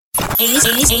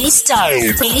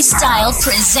A-Style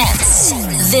presents.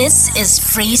 This is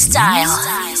Freestyle.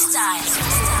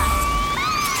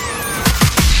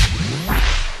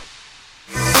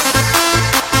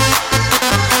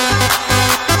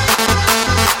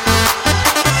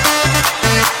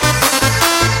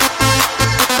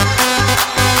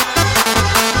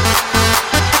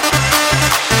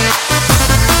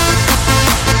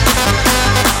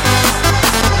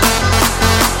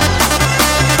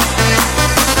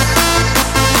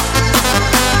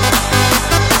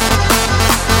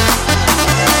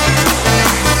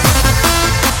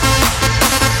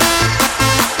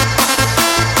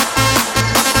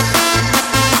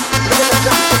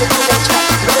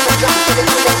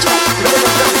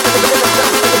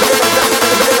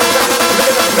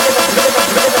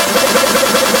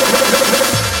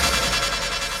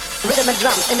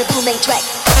 In the booming track.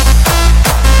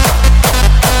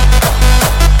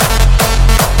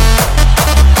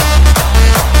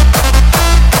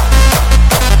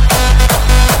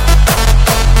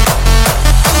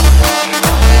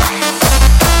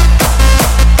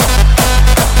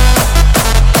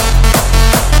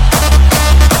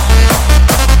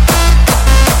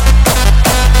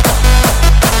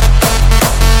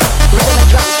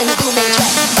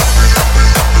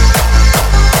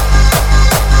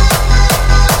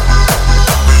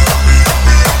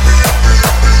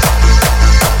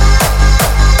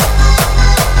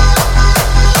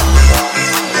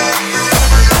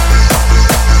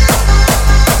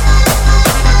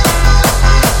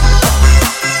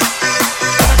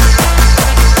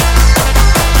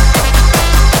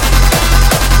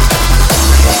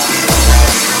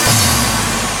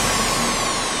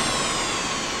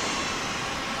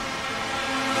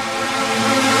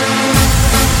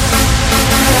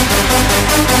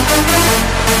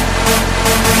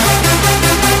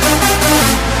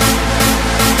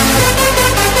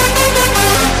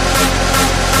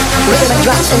 Rhythm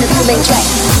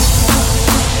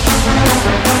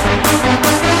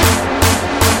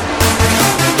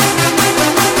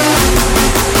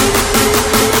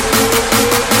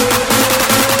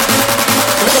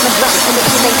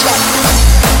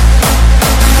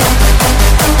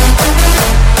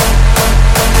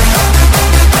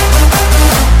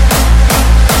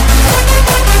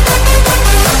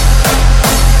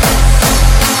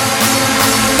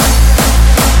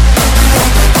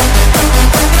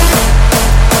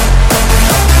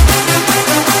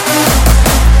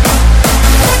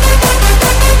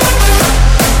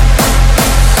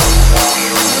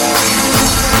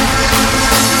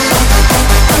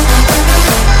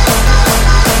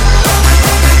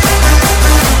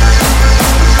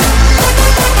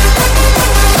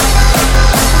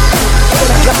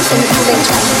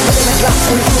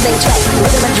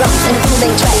drums in the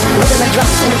booming track. Rhythm and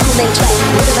drums in the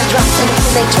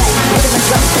booming track.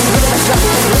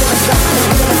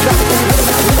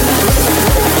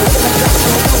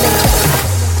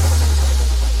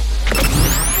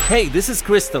 Hey, this is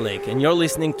Crystal Lake, and you're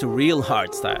listening to Real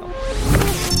Hardstyle.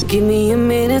 Give me a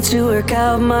minute to work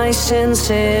out my senses.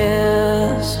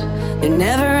 You're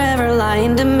never ever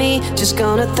lying to me. Just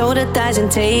gonna throw the dice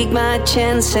and take my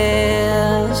chances.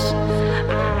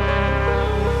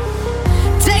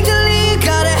 Take the lead,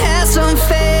 gotta have some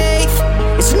faith.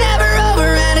 It's never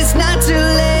over and it's not too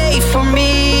late for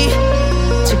me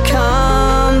to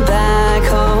come back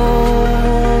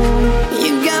home.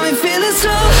 You got me feeling so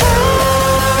high.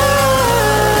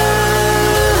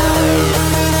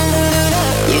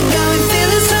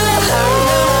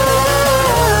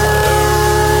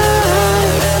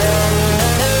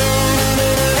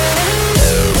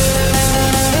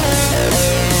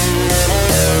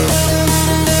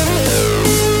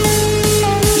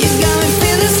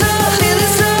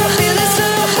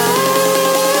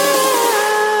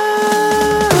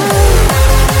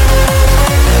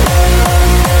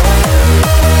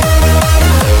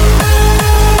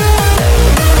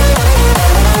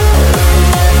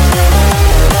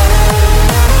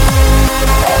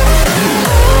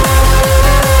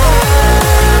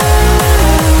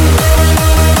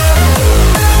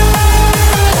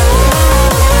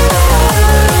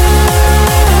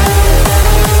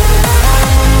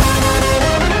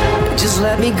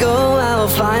 Let me go, I'll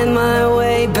find my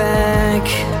way back.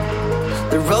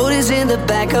 The road is in the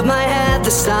back of my head.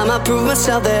 This time I prove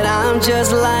myself that I'm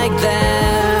just like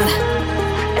that.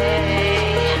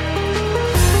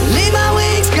 Leave my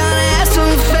wings, gonna have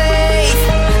some faith.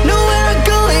 Know where I'm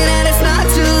going and it's not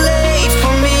too late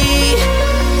for me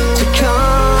to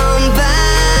come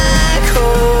back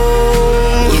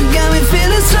home. You got me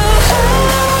feeling so high.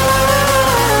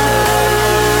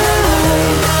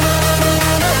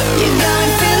 You got me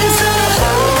feeling so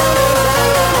high.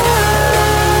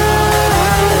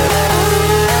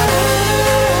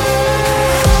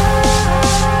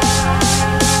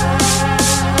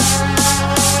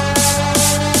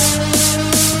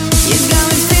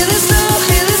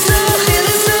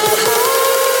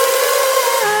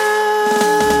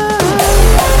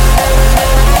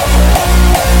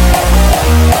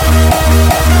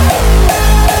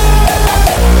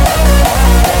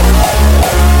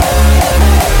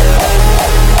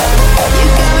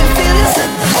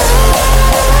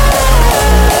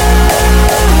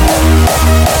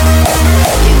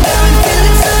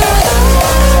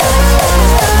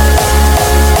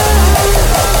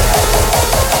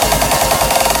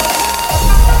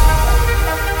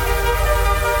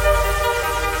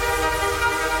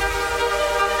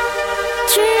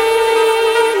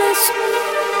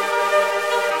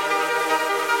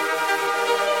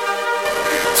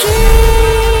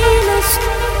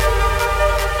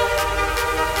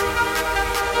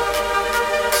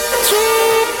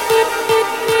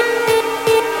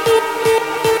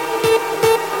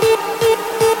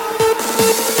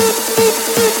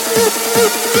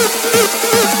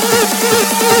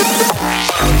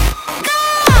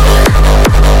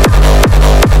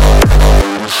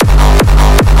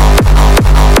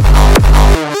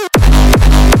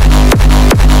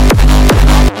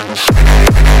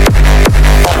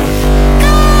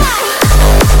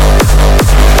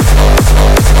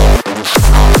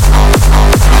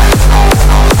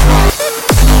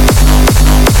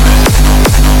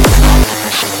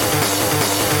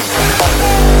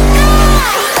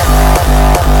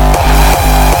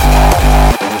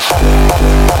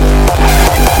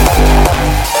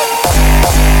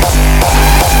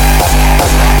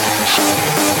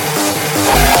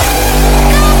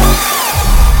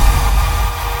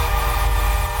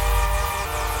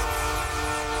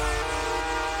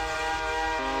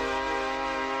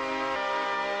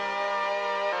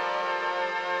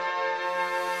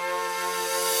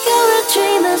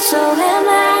 so am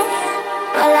I.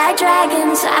 I like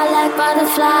dragons, I like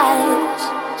butterflies.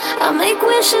 I make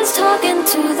wishes talking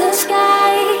to the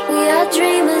sky. We are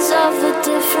dreamers of a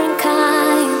different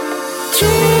kind.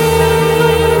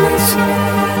 Dreamers,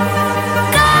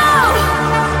 go!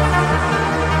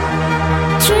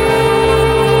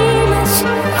 Dreamers,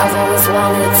 I've always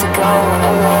wanted to go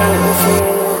away with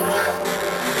you.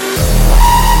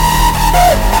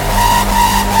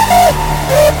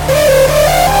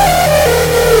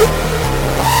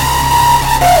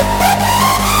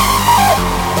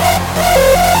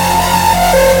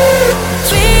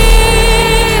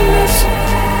 Dreamers,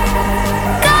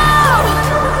 go!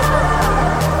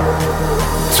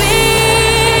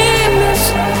 Dreamers,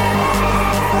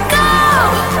 go!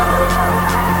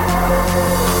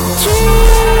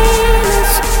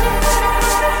 Dreamers,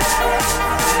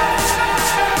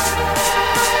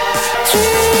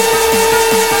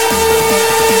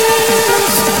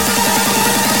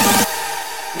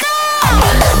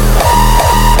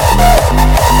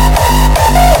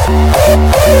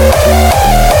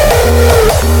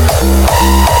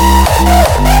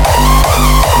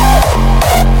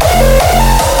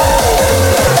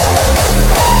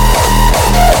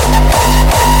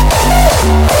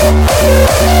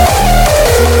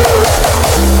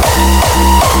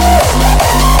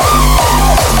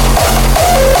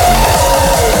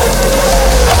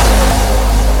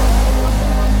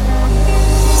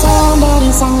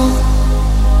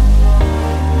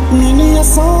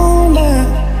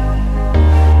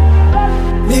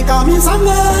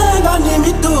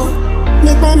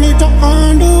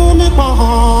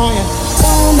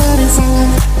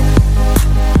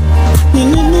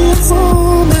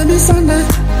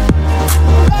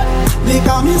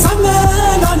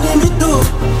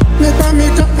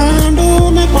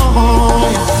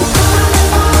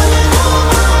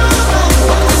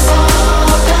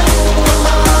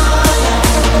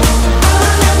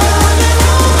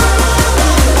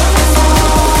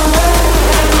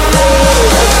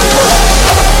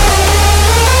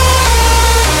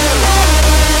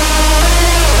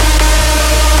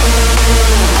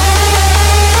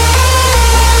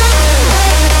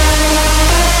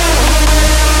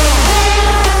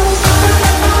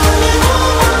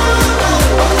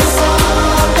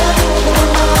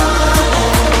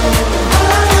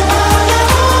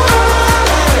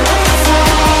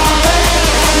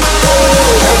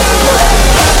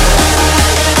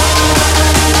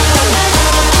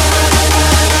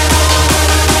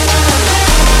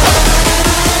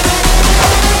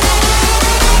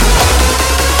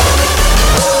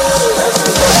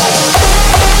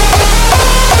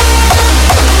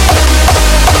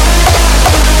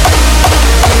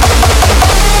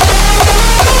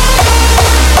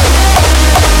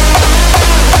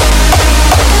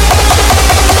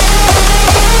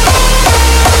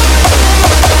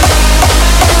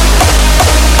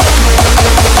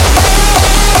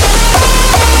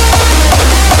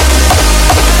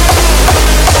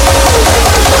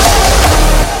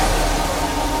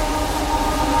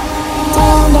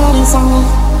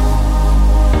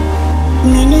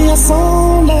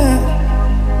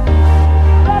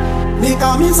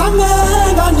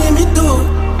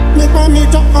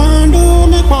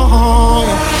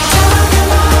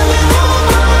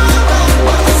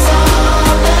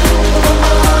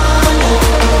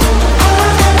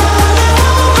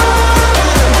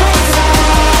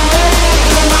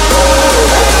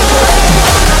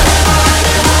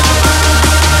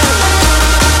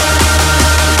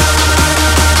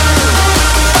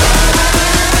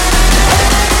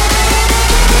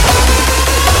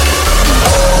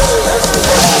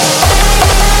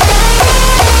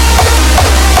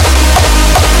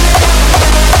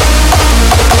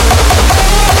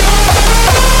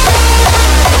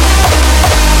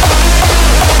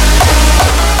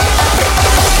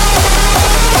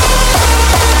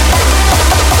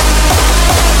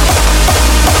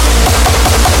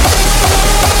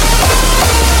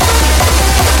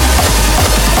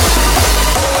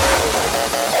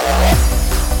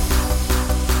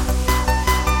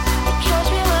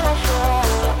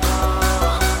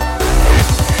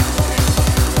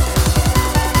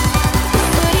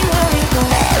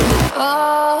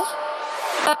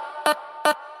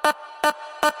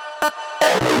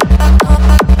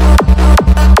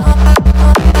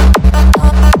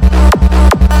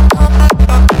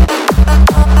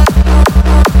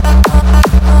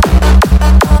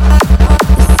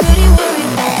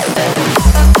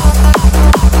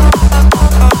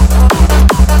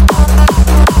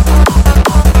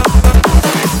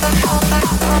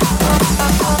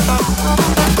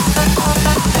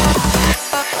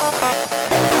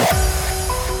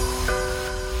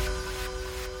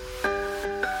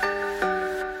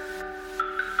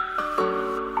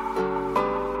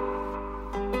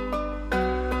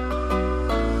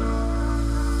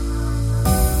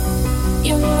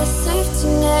 safety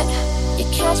net. You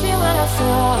catch me when I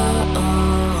fall.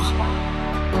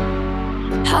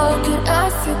 How could I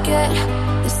forget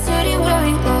the city where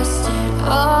we lost it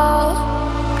all?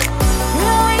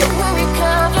 Knowing we'll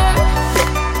recover,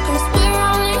 'cause we're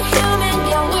only human.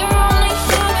 Yeah, we're only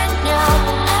human now.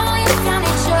 And we found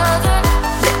each other,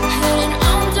 hidden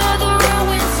under the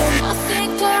ruins, and nothing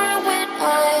to ruin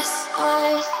us.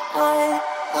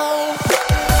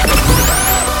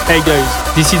 Hey guys,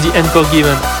 this is the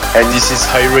Unforgiven. And this is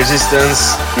High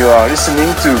Resistance. You are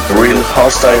listening to Real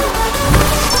Hardstyle.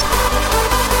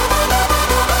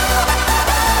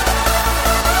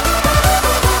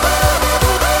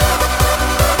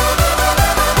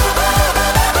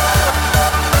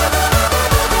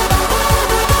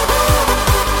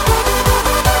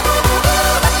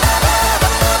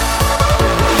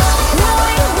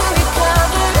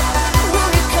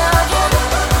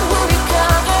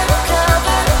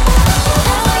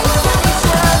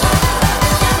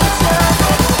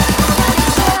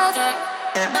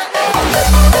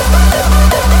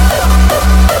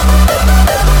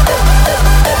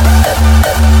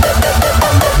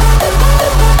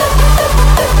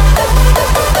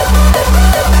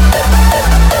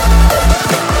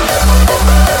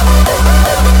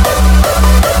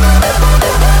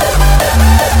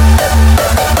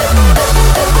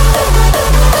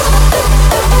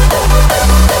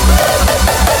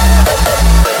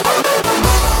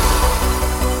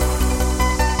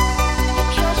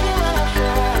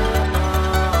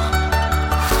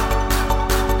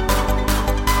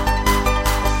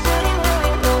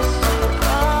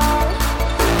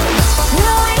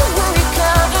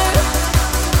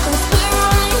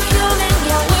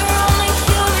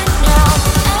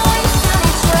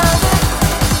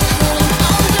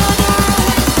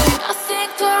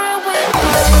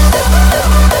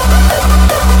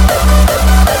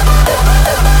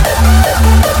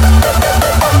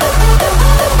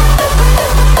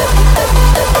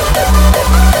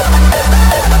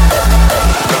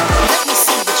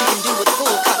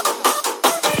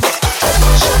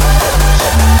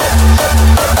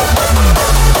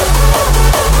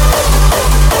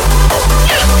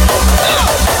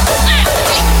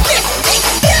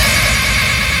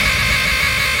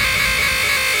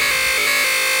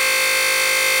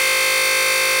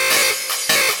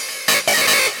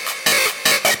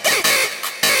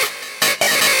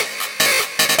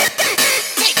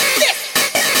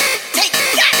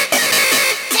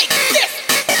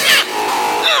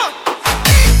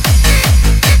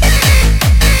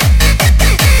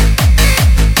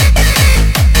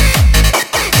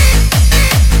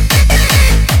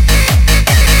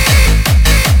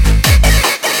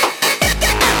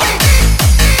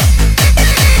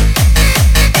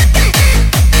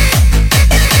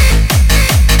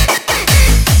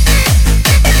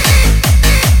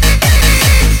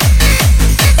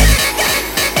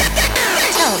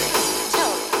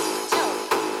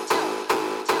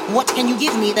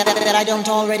 that I don't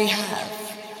already have.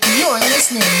 You're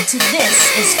listening to This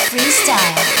is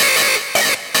Freestyle.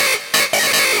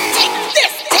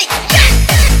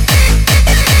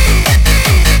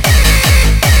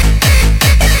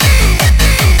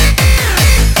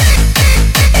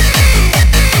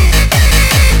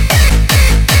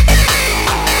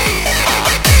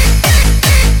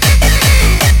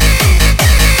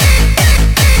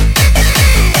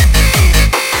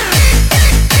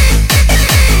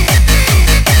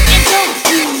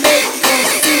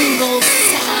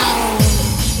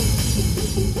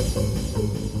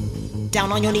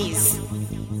 Down on your knees,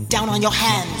 down on your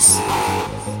hands.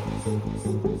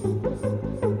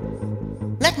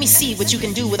 Let me see what you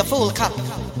can do with a full cup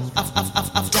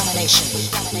of domination.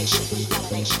 Domination,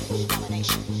 domination,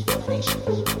 domination, domination,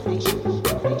 domination.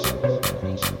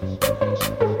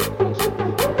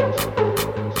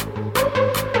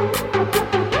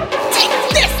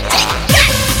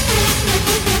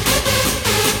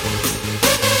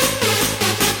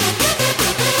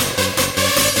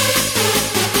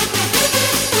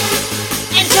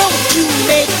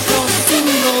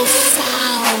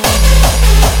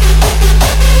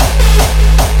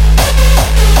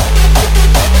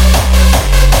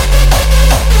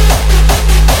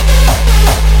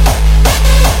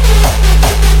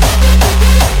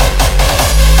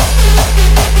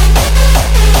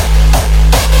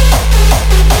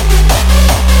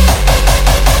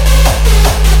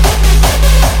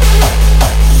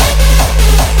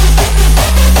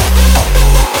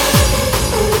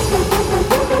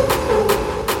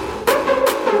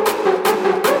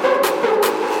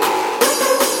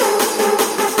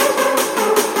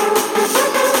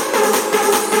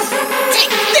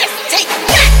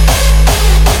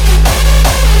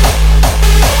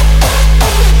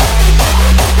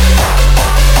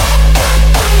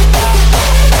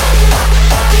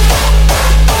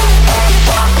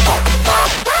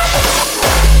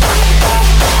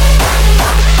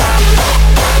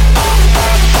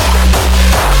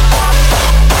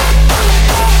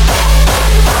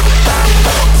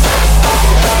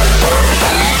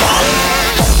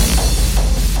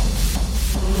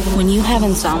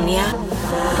 insomnia,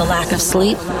 the lack of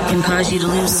sleep can cause you to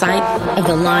lose sight of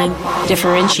the line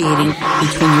differentiating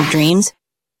between your dreams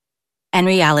and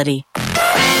reality.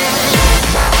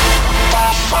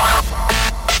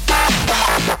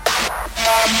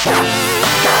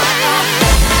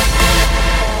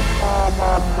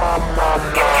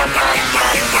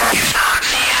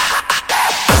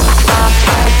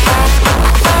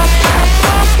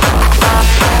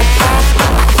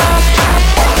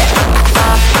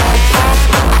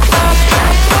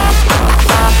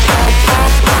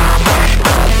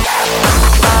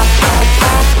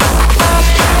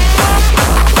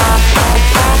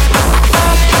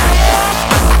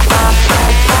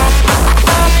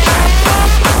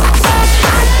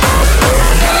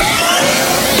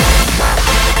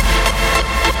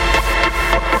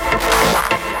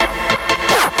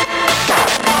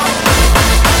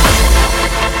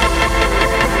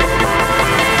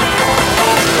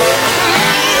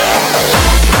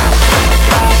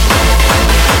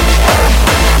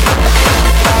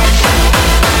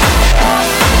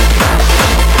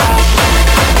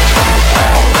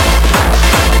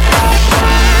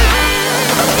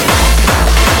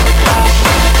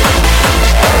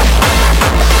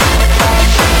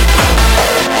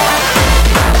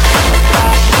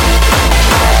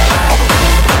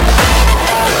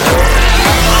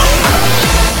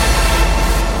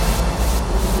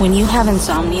 When you have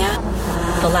insomnia,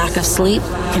 the lack of sleep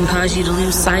can cause you to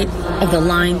lose sight of the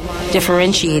line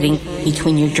differentiating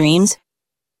between your dreams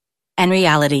and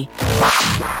reality.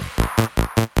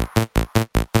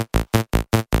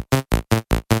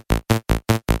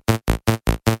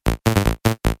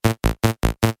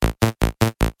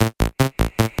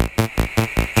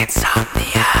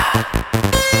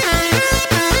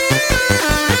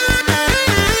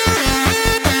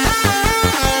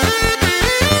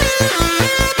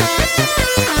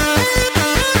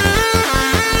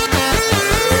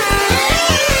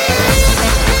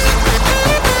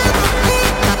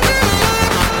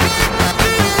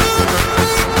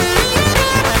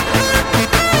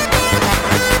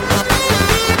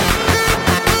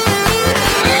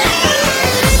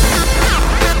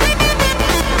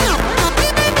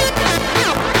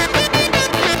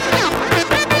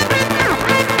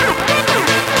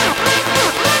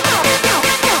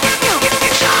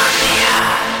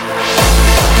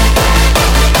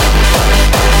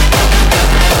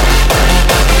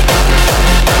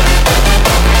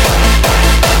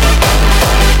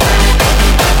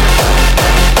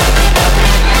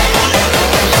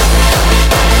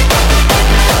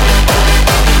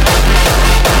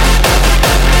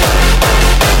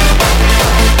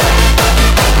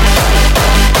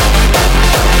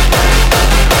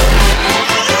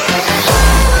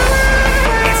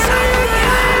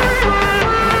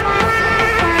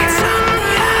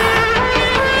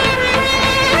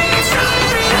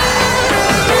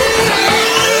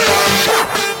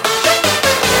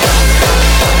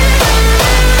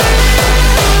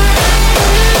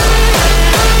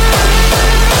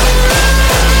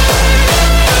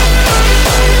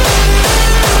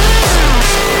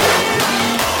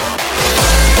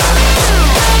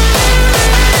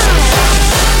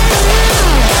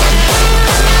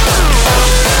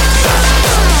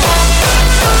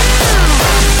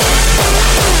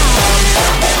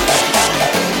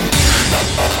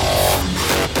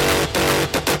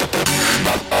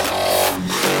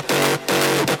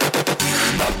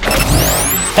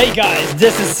 Hey guys,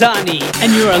 this is Sunny,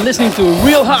 and you are listening to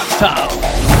Real Hardstyle.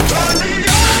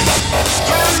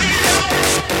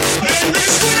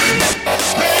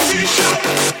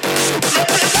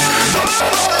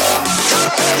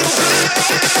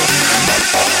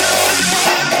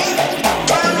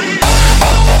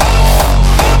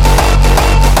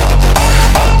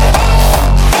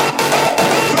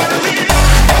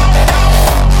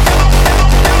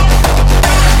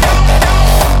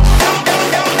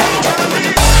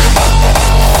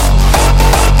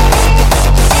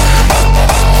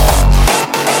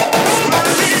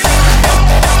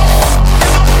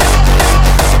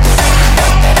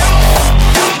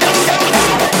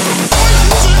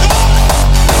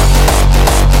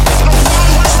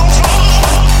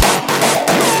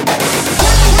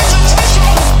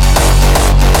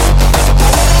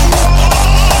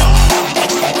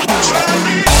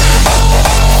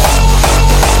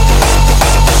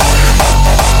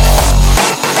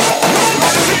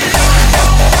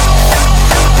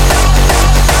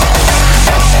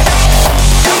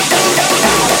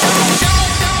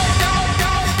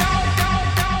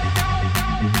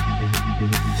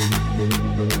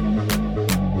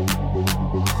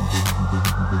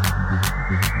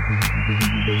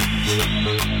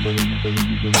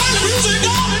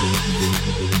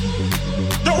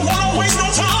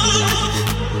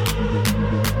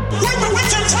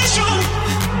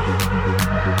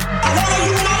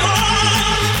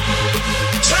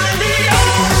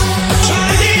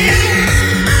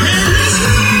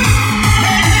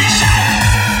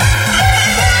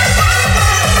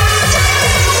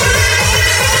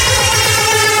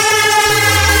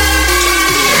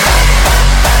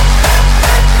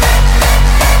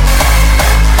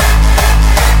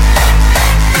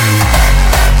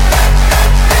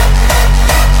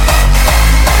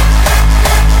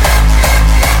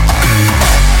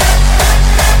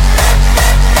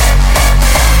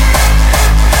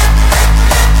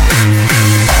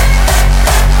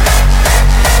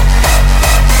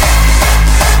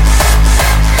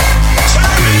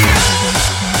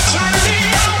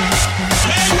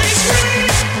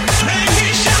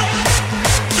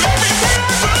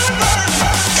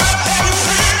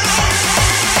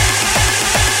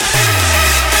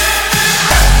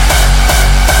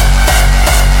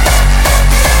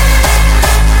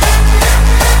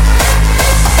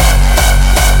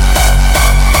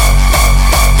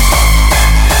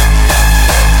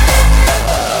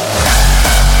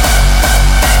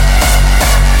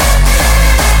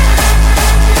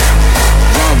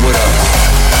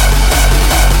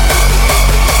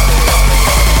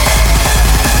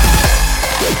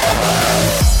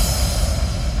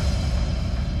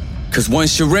 'Cause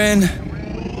once you're in,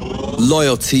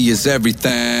 loyalty is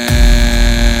everything.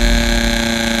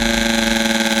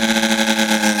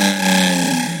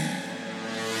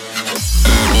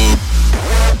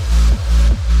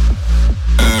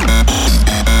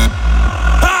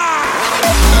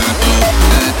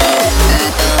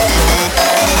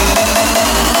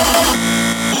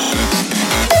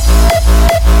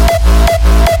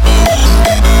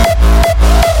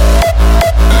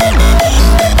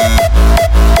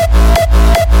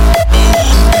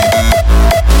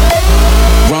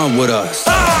 Run with us.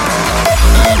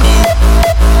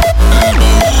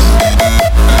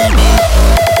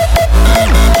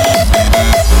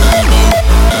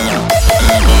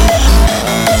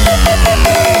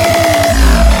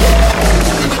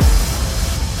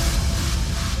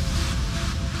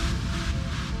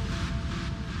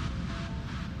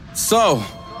 So,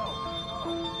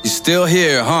 you're still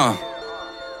here, huh?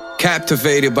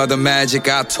 Captivated by the magic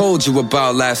I told you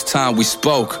about last time we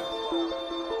spoke.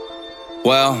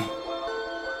 Well,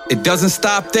 it doesn't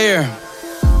stop there.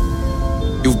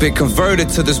 You've been converted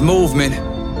to this movement.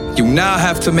 You now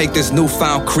have to make this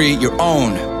newfound creed your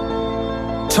own.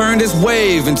 Turn this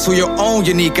wave into your own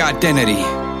unique identity.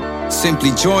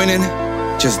 Simply joining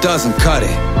just doesn't cut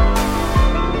it.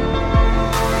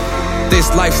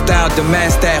 This lifestyle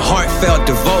demands that heartfelt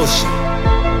devotion.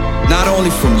 Not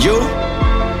only from you,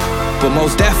 but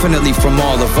most definitely from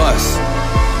all of us.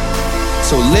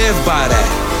 So live by that.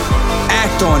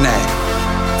 Act on that.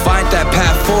 Find that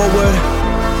path forward.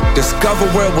 Discover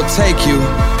where it will take you.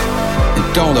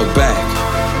 And don't look back.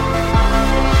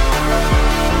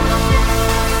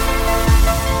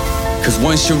 'Cause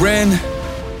once you're in,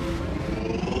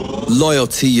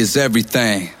 loyalty is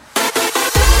everything.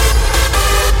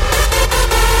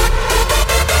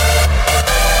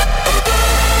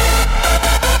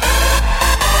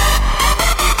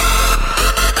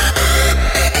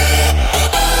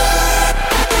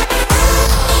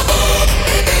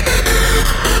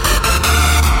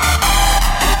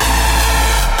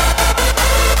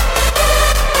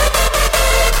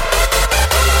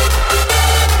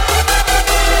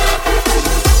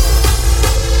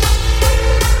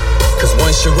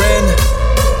 Once you're in,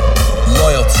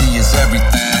 loyalty is everything.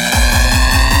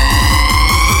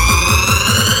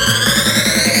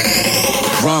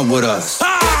 Run with us.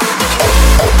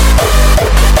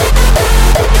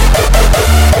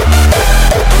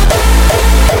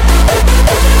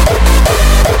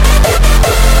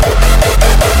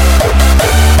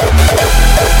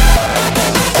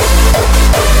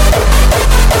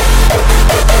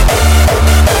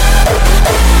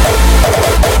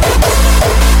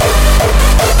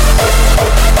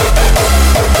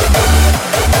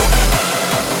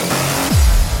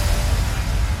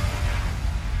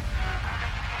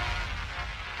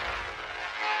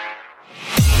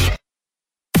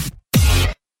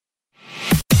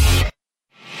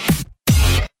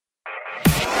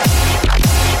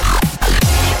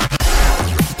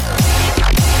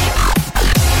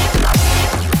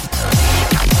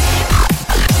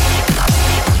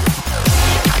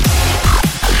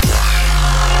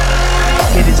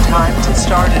 Time to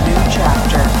start a new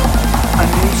chapter, a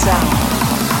new sound,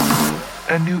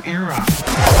 a new era.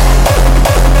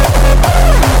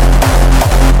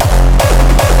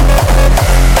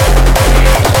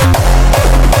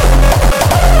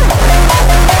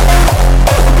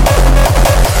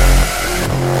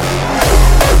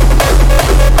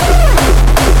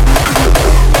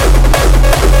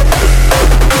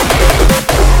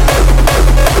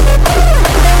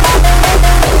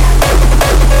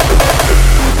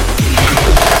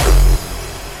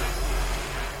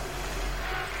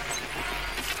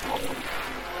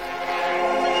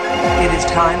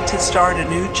 Time to start a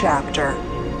new chapter,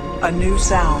 a new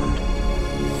sound,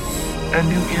 a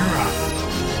new era.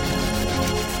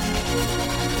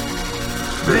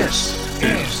 This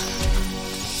is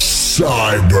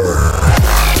Cyber.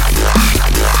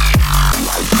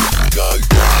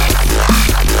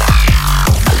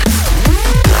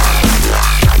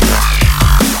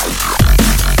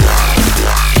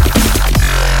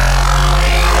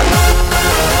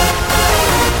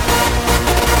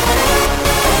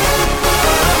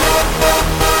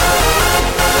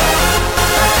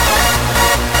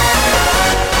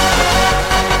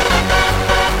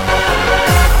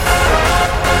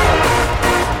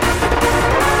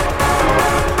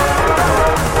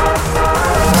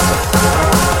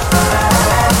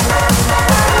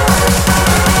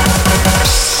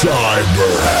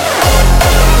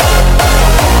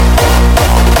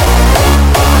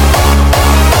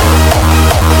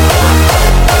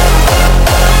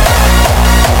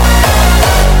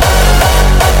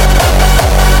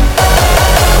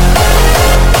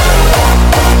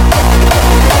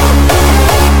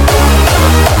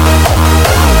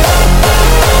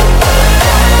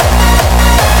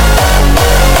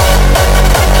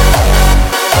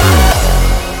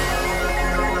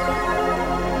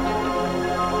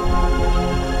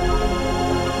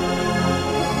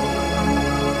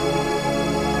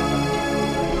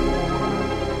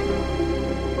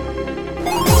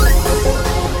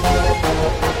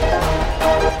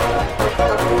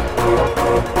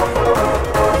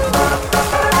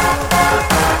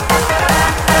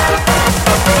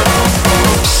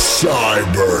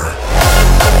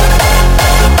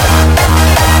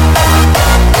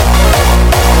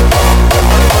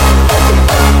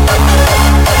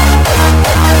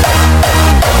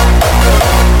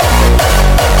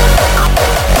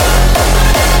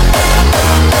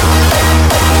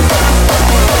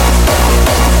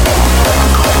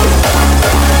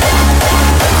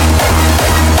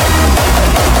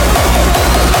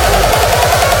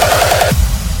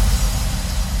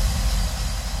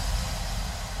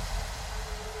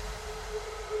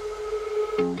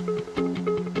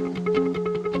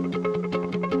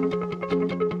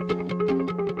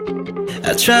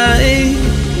 I tried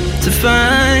to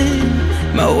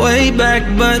find my way back,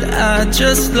 but I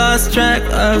just lost track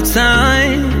of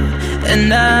time.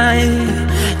 And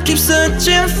I keep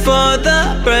searching for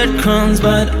the breadcrumbs,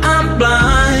 but I'm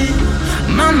blind.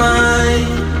 My mind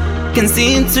can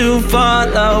seem to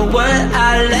follow what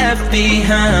I left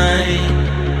behind.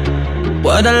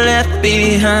 What I left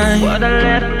behind. What I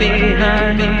left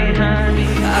behind.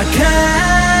 I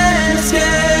can't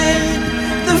escape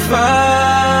the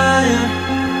fire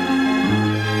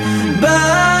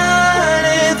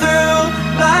burning through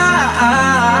my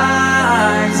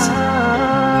eyes.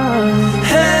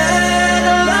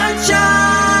 Headlight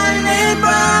shining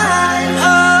bright,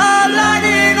 oh,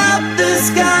 lighting up the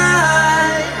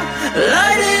sky,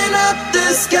 lighting up the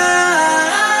sky.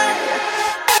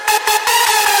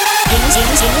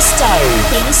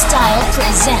 Freestyle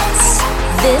presents.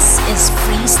 This is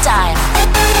Freestyle.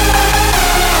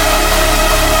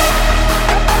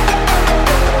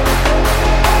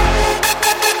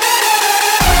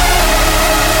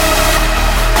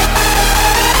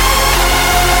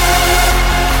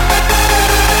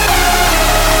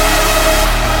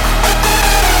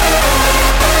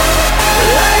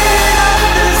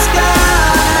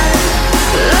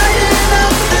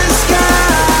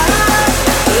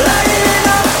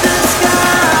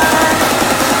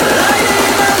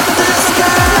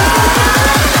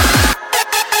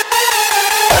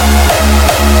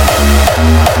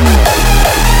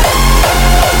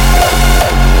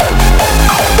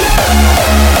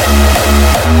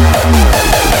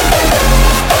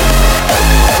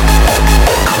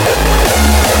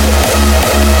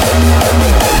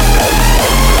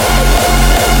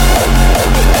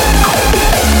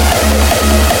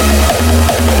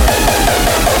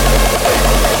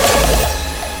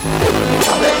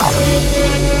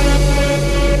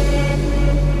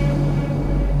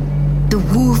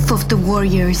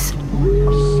 Warriors,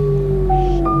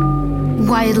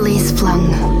 wildly flung,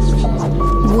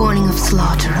 warning of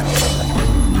slaughter.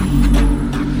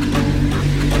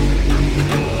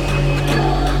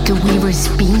 The weaver's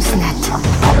beam's net.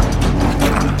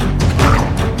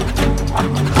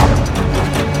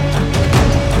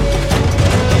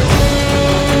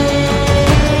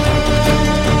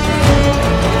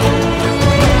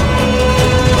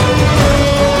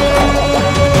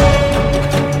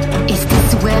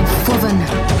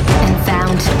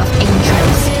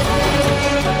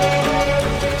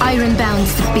 Iron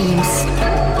bounds the beams,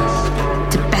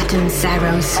 to battens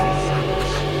arrows.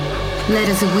 Let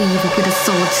us weave with the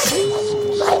swords,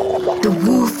 the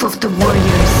wolf of the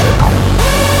warriors.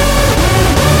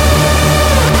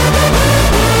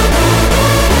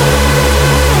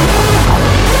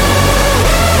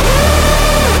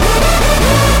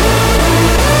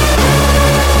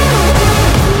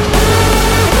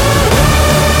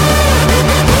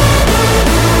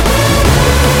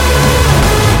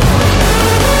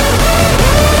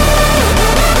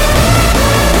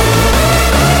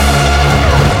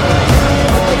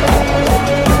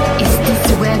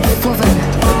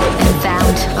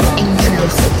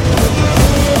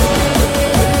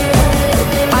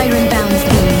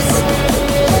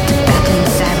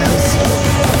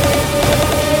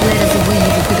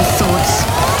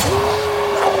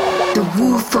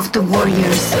 Of the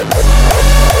warriors.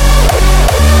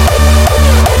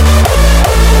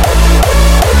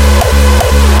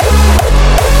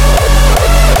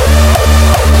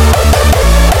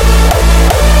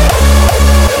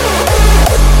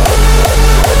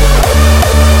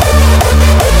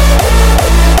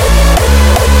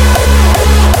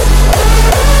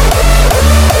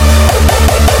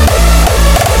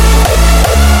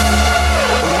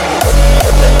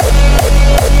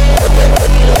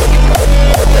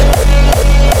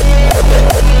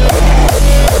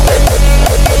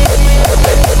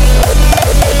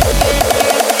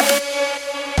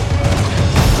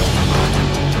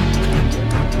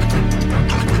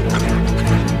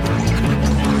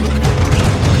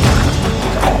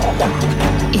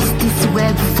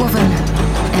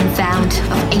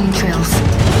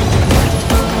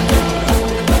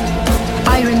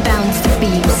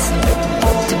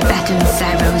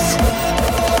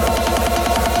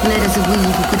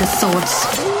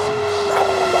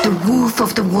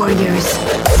 Of the warriors.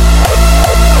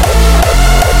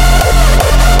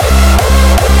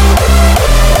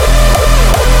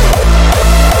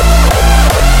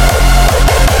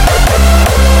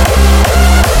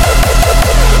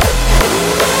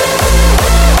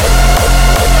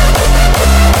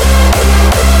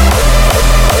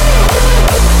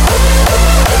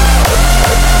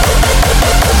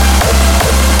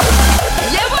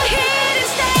 Yeah!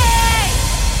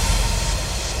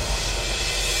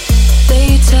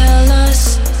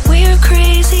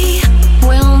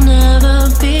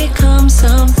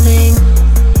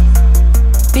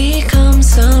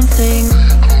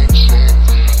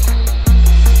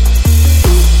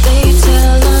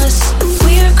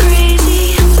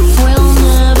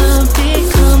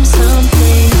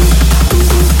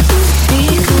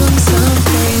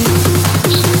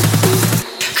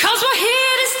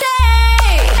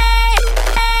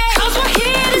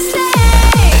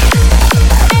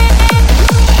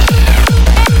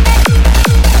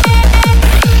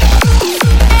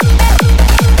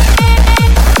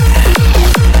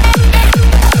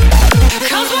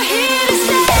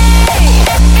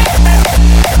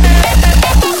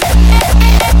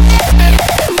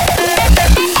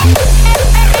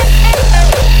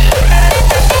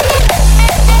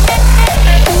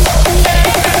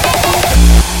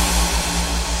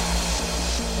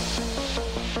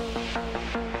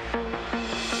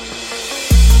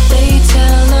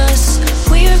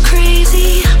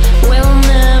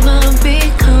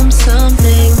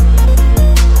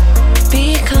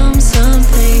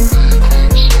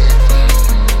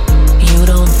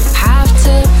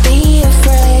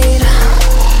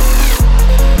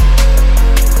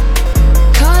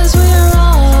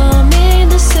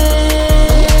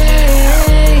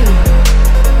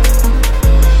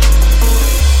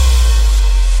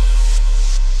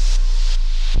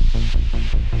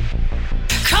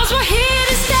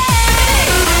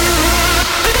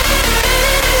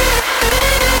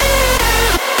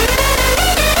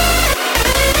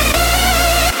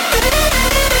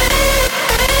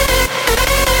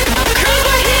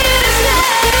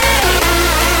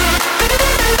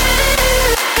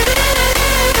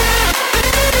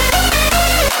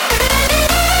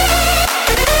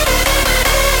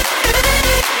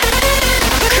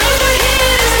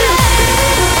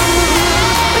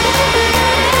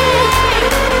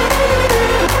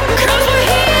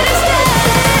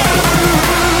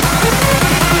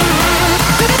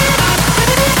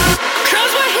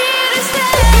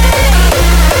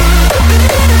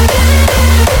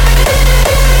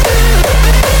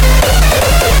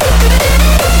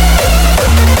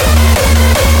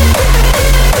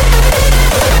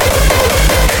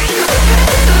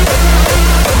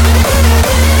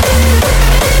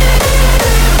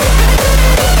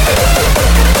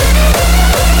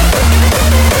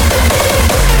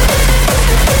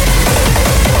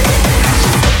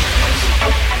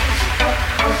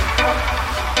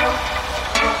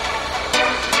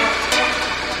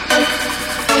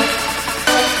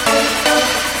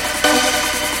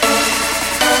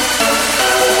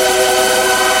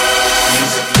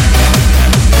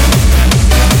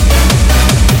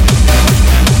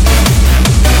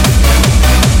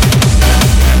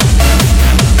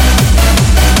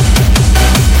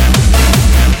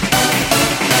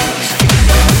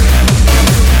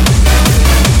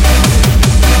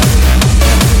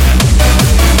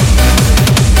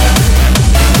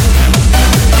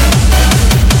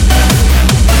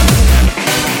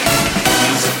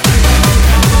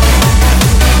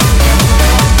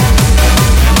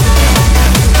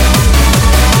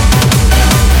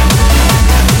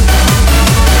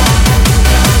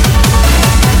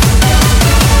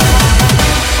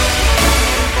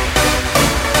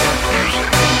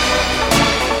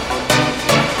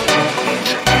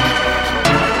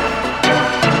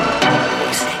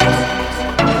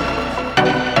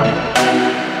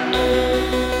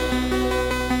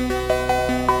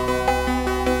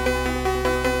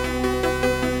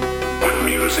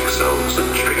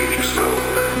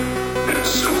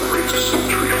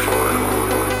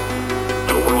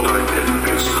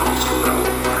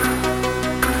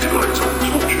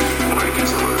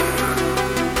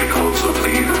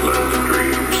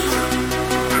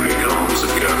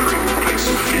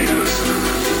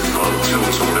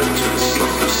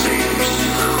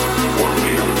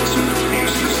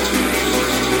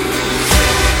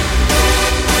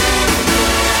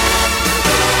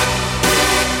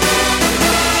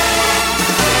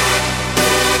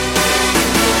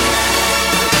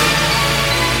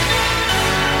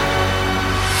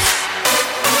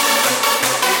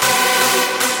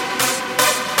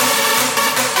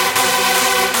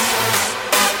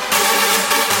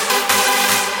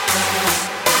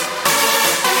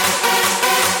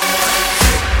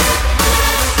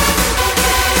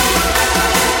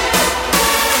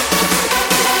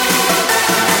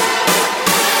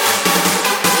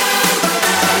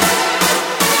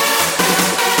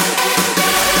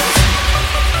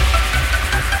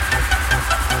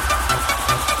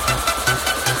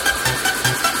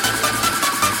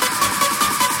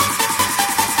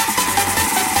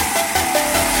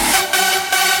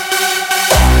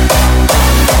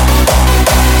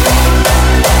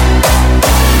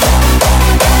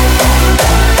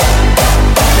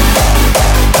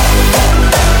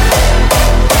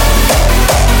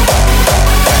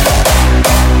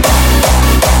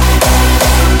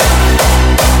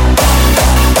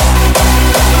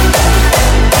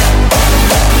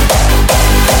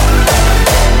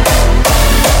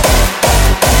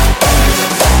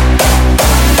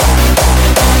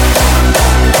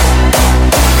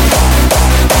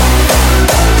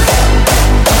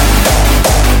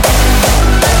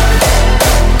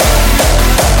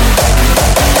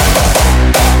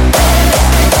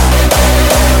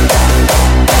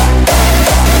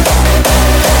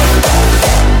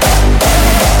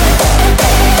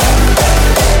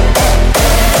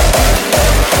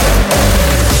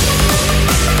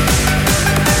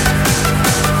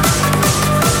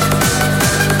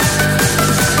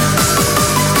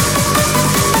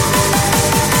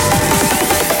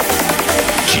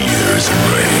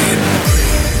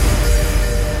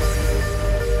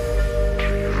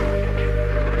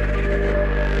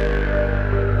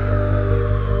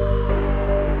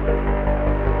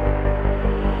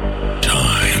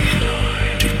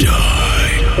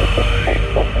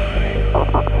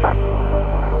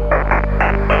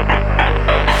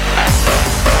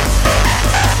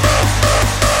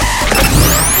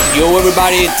 Yo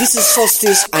everybody, this is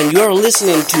Solstice and you're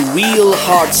listening to Real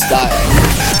Hardstyle.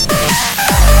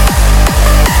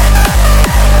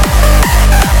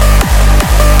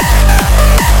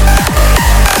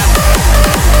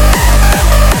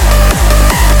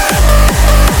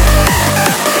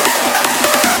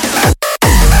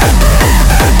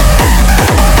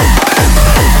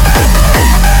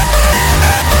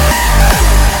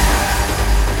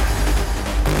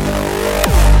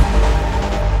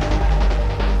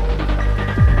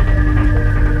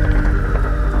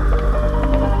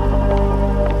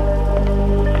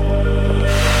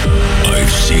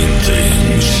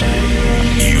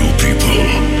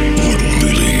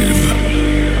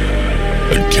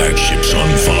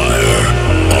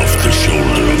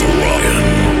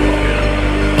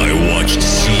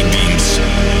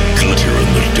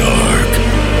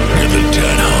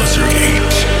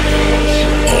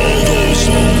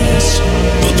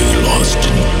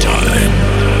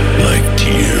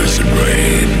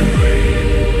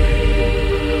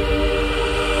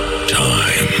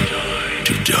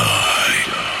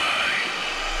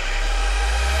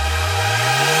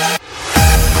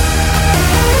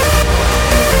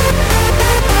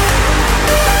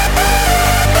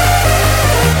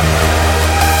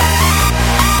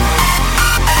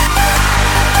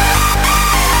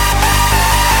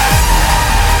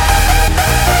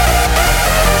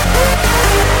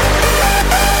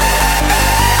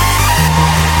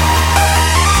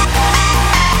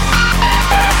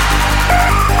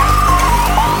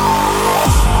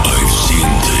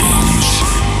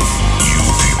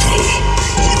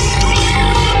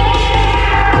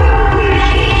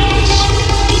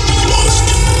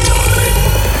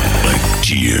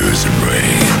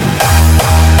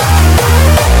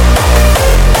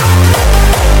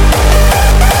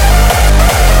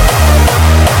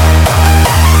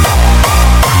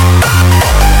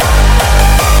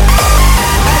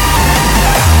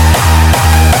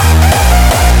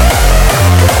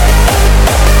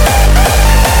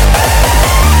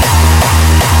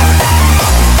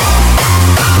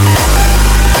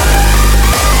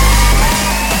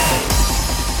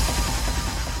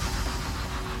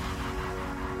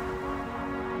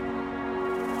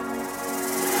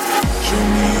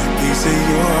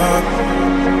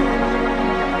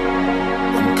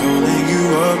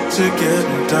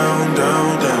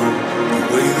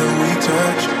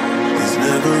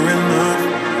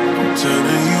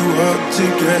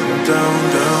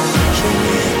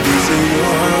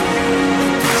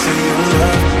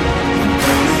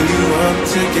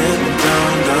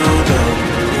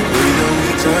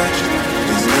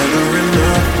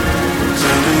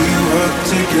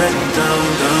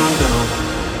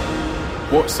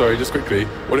 What? Sorry, just quickly.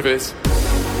 What if it's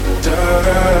down,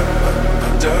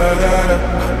 down, down,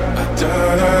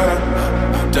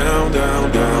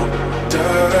 down,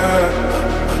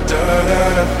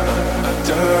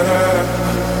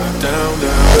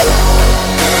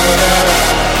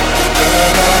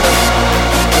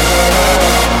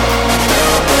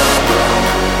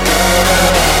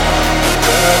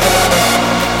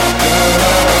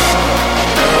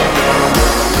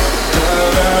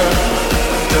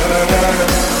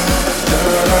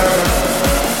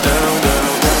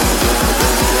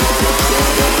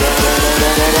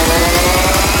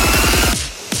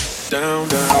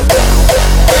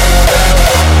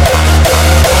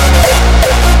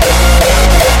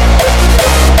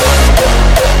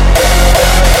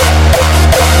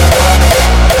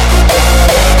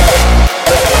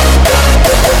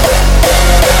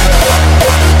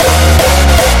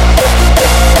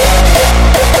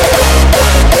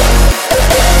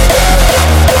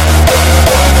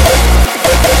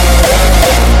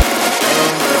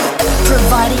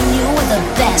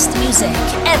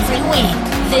 every week.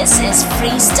 This is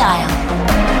Freestyle.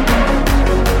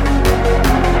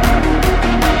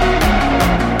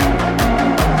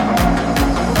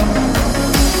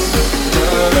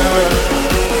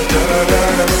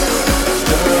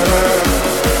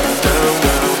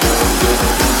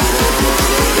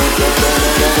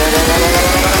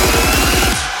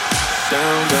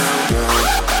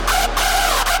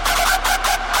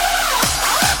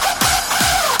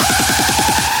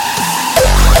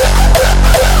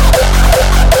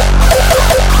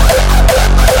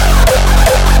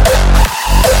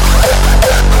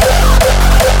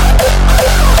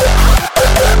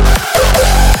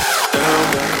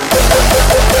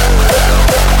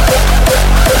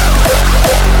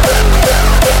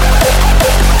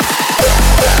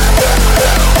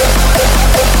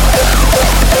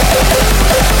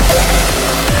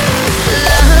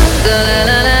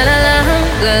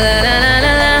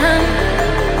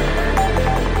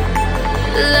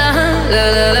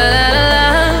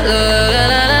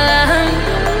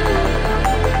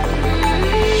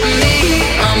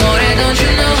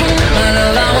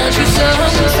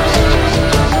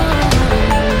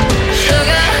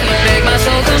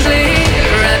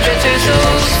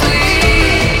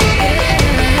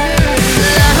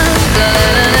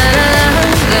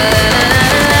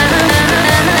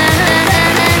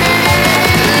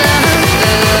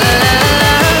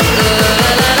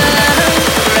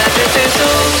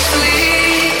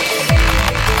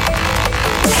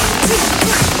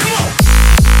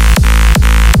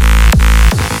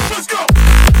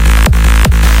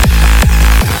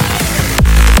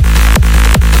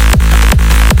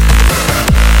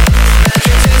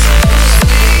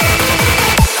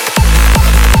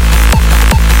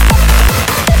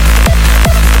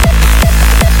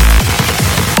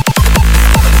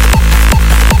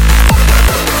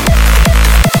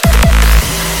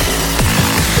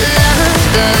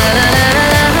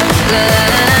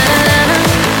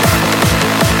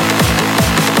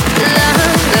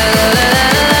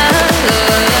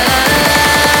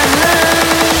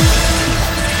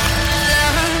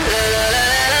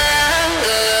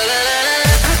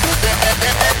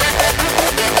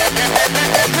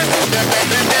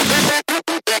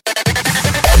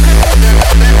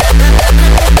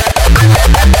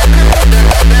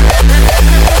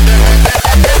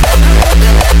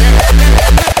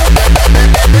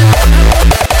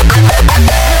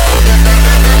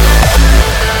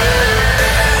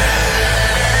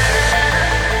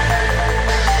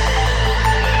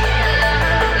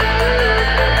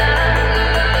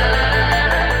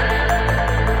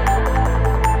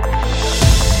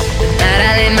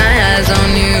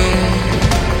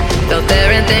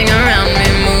 everything around me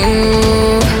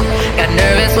move. Got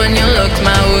nervous when you looked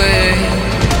my way,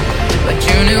 but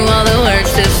you knew all the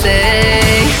words to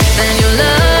say. Then your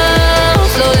love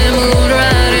slowly moved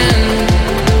right in.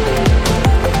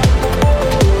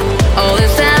 All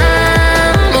this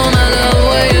time, oh my love,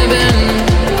 where you been?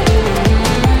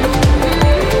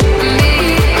 Me,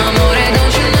 amore,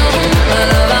 don't you know? My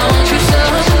love, I want you so.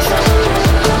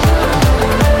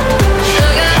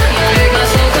 Sugar, you make my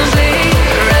soul complete.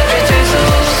 Wrapped your taste so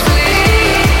sweet.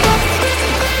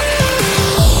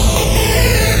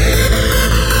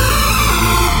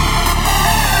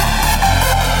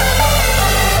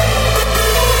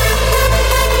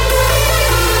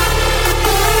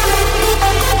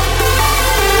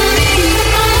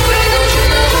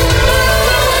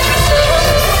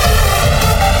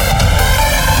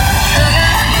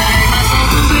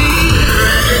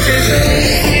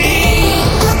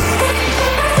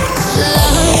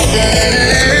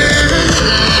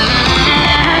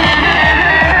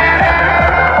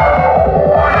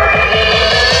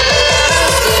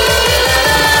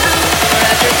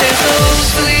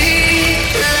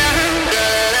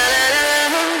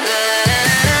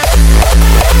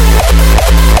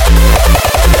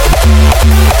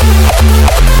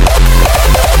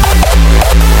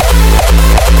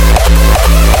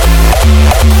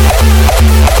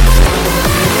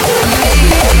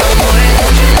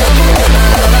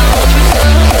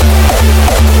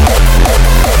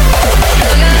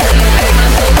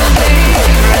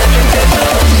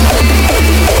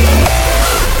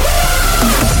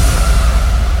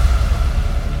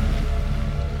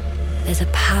 There's a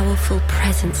powerful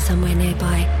presence somewhere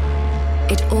nearby.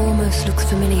 It almost looks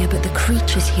familiar, but the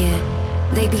creatures here,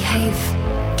 they behave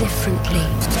differently.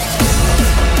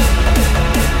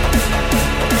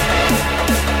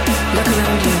 Look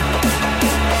around you.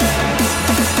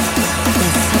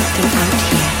 There's something out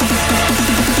here.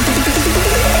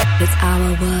 It's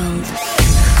our world.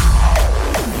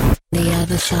 The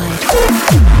other side.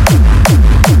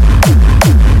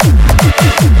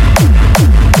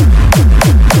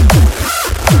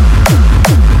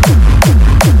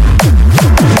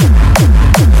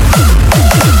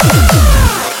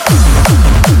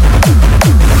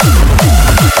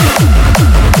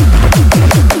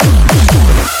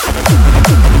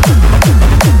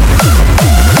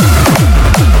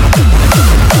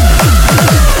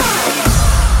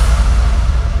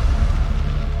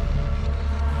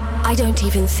 I don't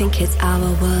even think it's our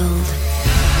world.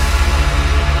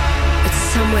 It's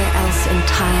somewhere else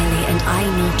entirely, and I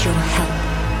need your help.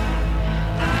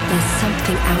 There's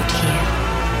something out here.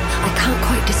 I can't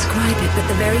quite describe it, but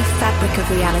the very fabric of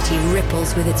reality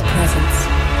ripples with its presence.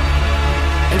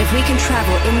 And if we can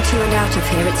travel into and out of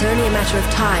here, it's only a matter of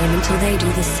time until they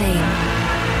do the same.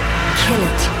 Kill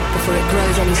it before it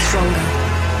grows any stronger.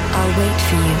 I'll wait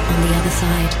for you on the other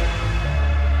side.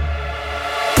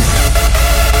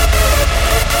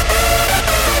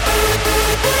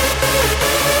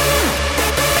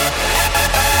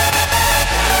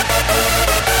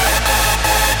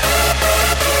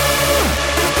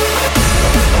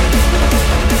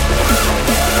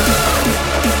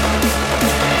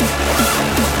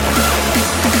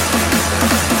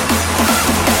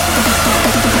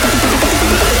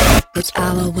 It's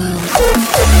our world.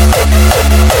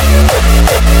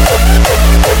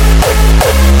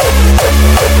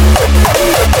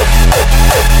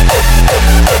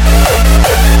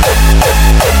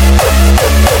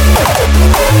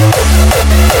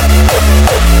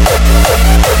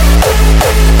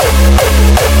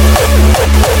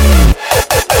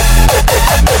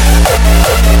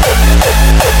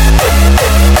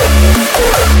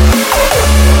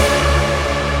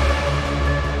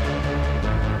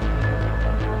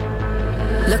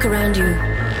 Look around you.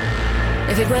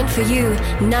 If it weren't for you,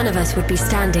 none of us would be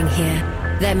standing here.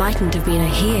 There mightn't have been a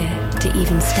here to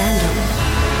even stand on.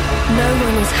 No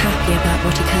one is happy about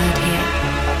what occurred here.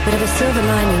 But if a silver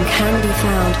lining can be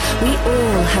found, we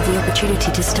all have the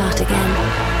opportunity to start again.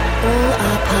 All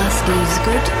our past leaves,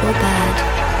 good or bad,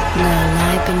 now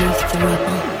lie beneath the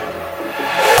rubble.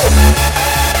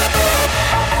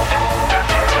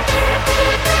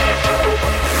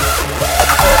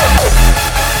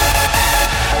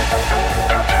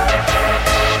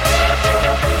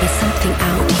 There's something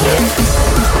out here.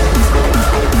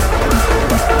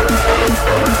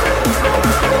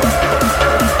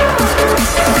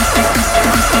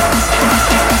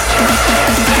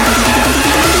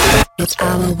 It's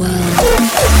our world.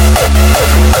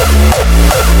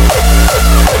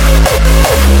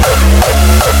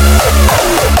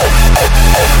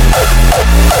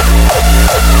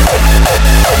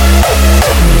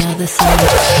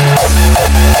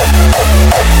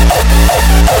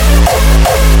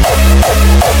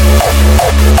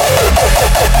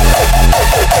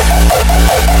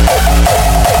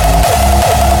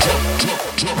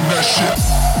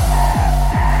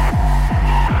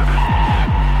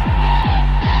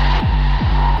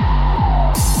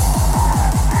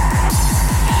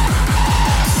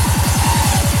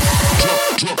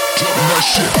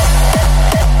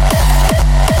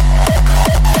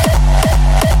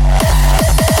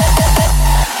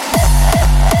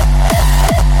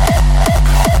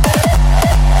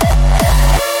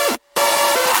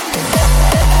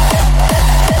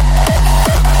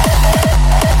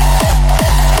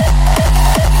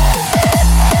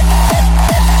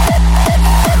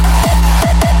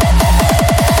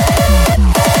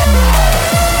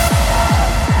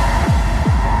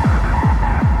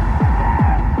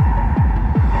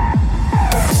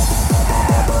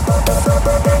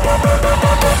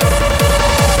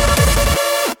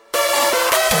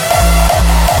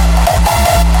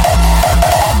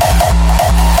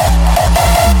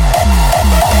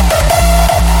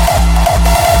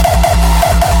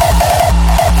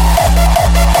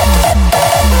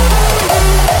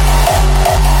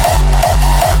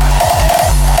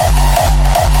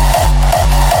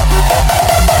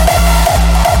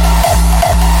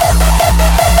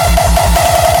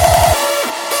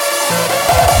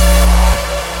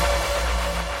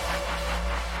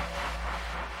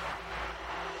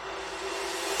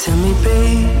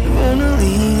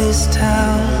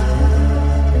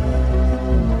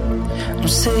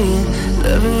 say it.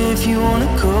 Love it if you wanna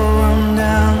go on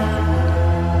down.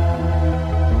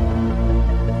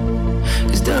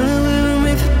 'Cause darling, we were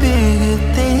made for bigger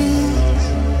things.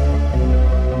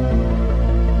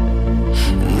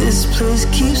 And this place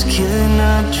keeps killing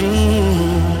our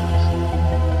dreams.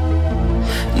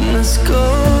 Let's go,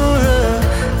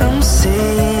 I'm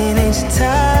saying, ain't you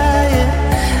tired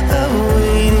of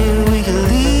waiting? We can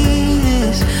leave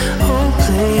this whole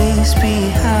place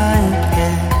behind,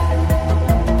 yeah.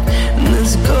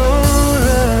 Let's go,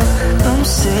 I'm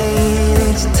saying,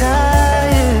 ain't you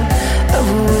tired of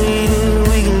waiting?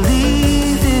 We can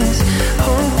leave this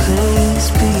whole place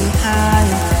behind.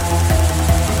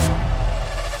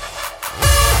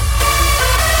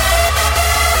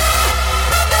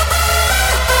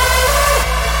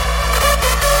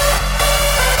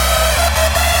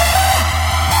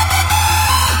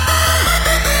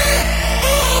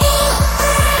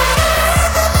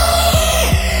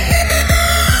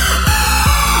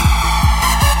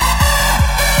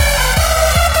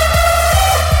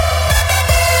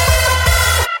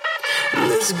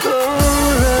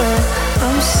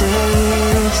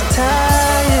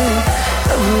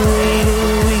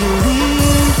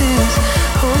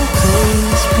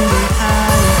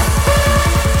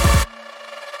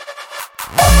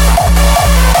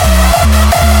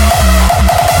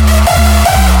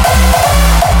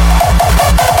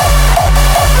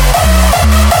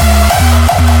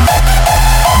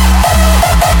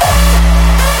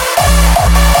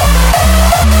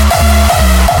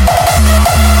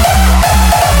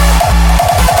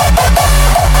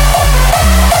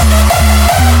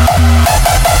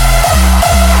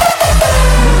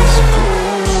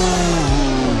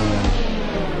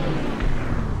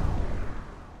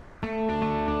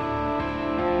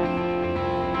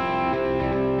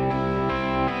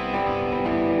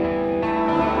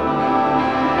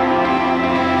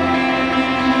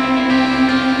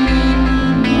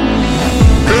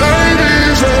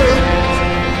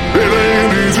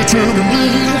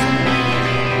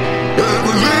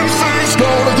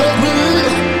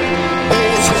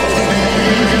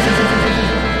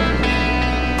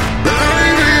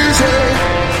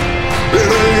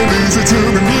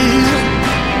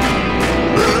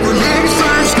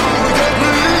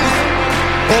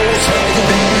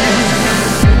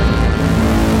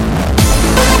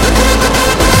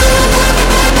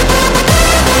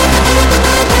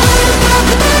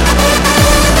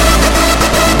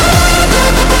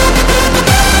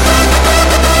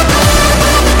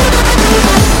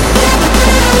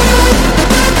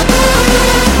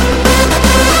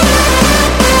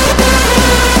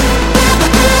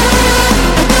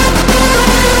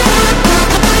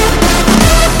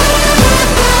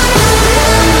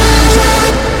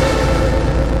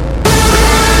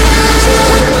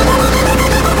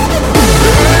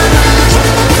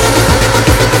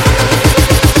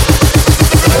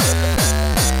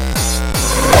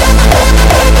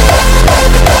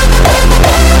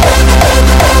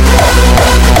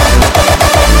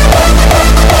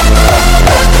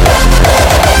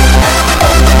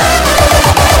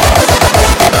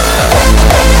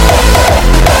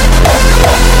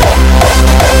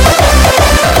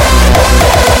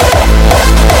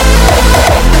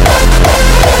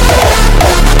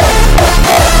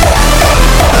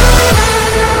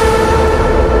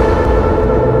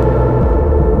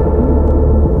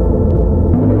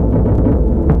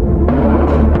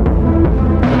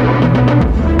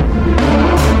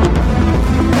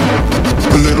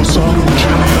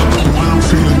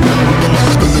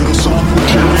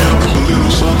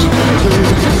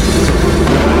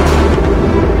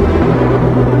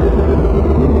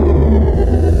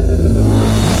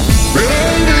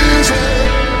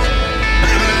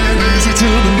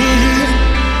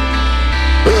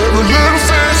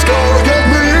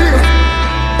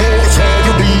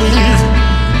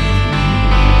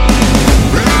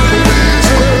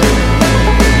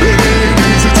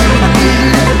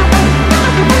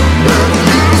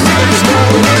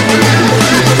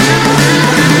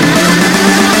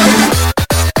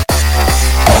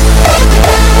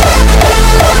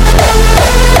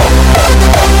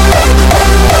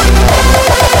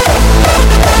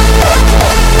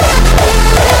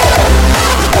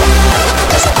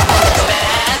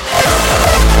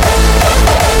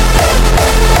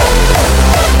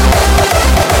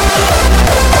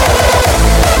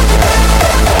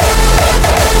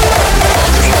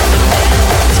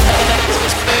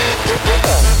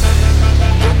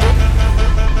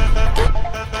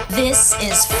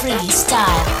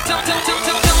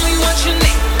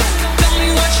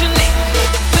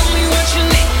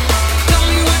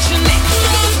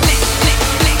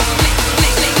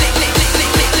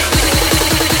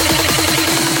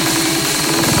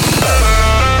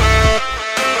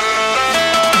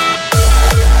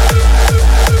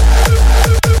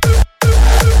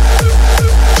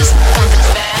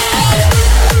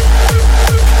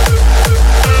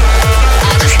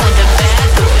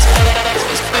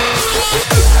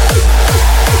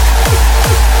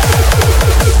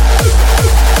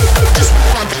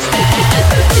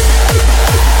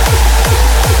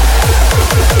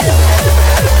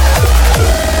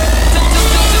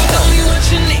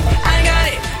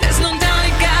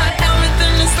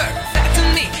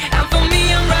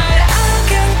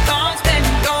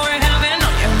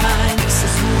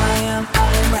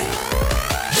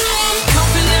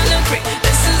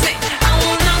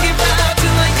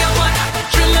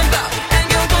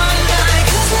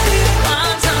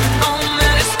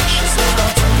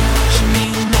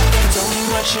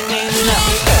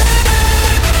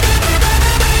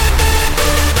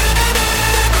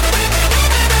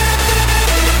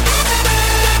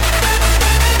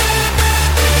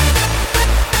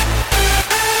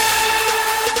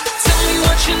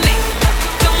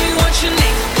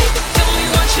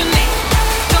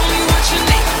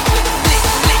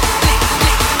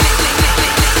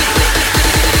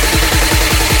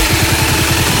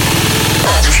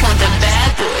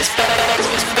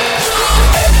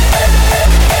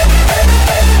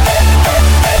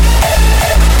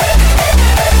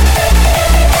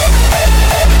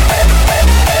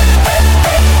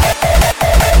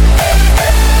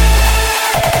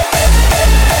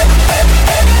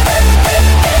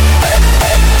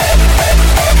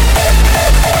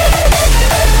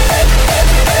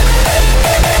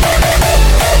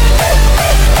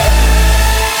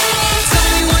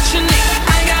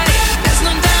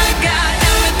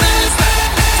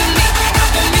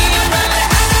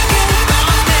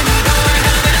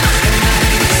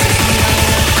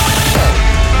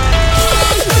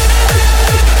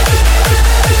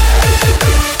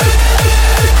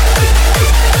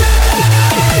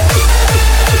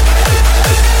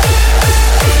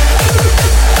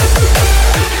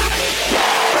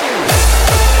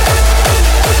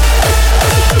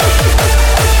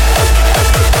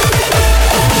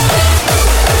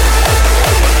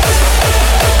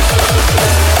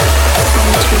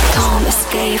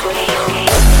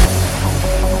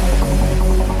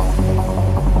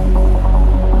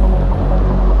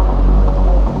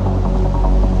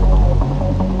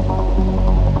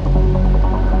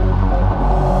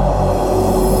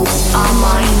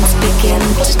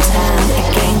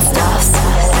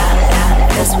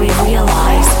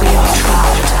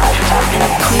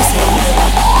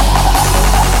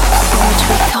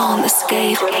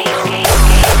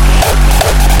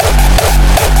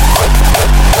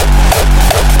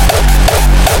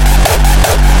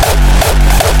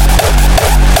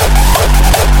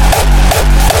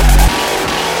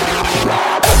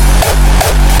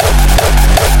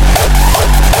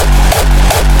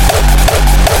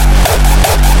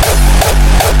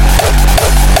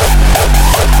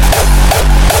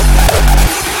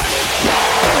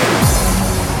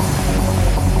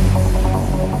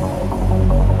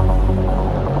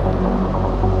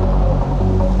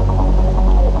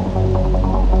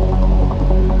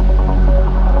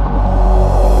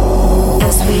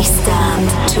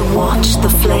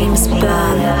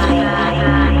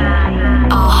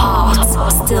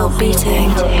 beating,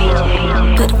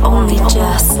 but only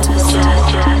just.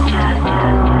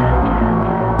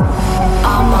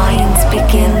 Our minds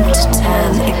begin to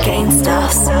turn against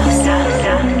us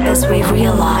as we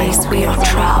realize we are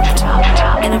trapped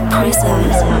in a prison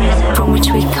from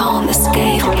which we can't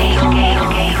escape.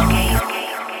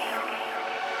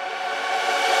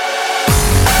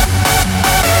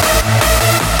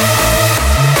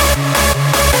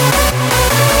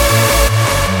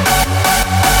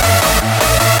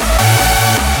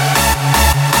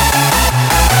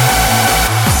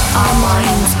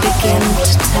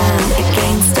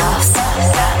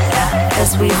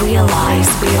 As we realize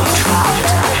we are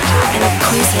trapped in a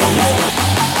prison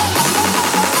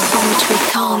from which we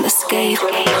can't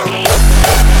escape.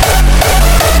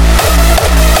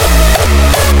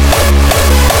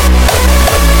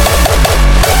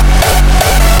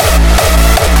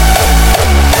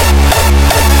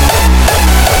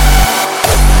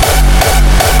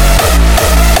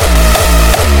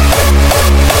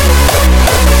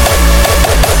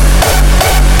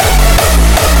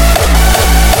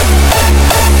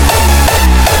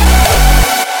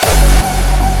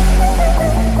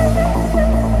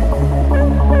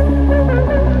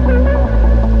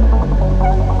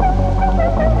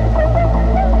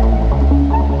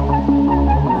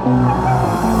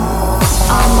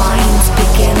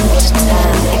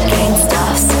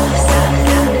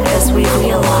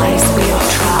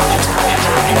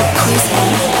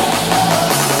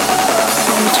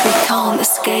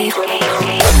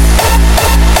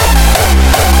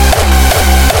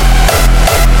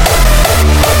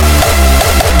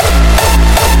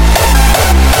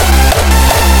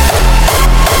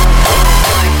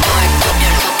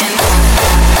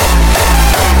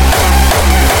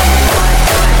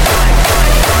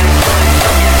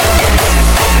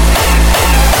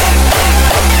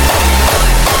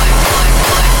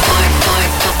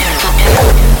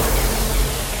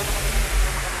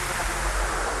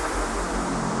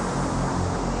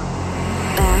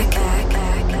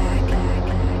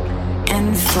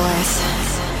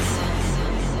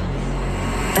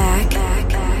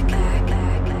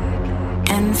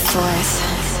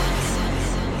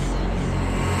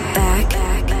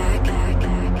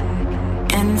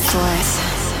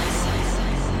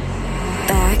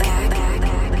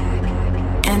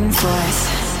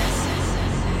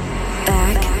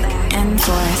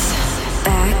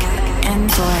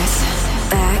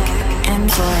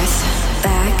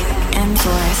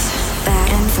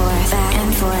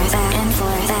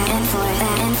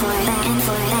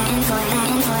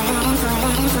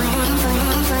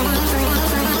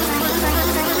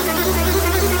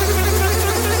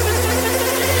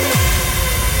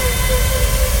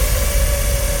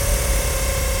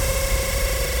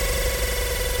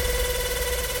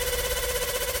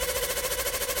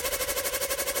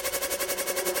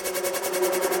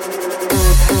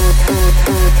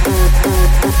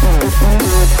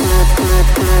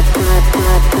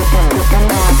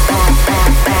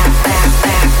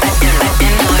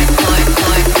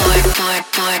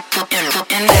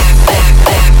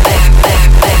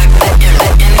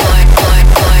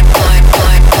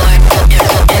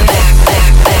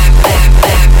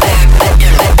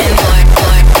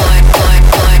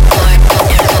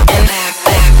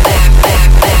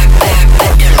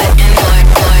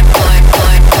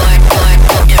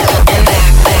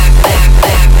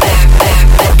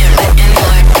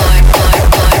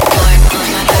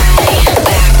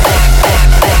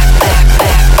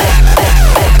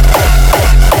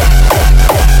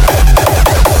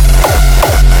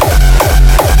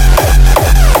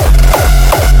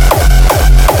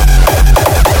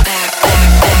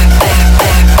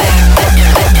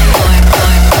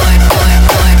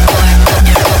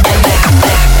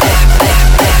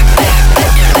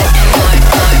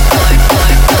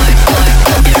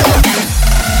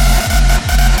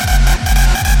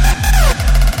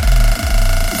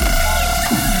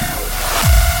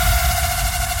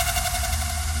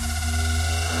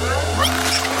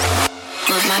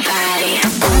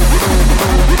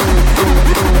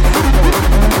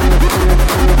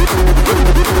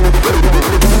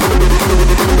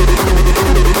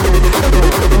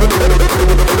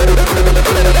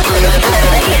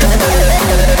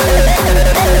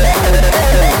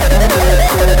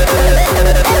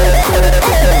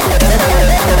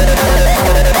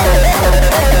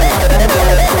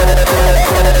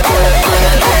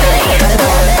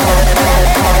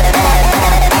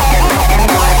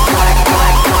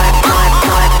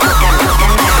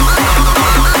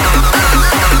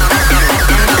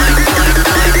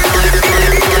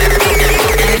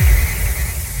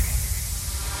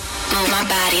 my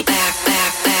body back,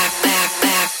 back, back, back.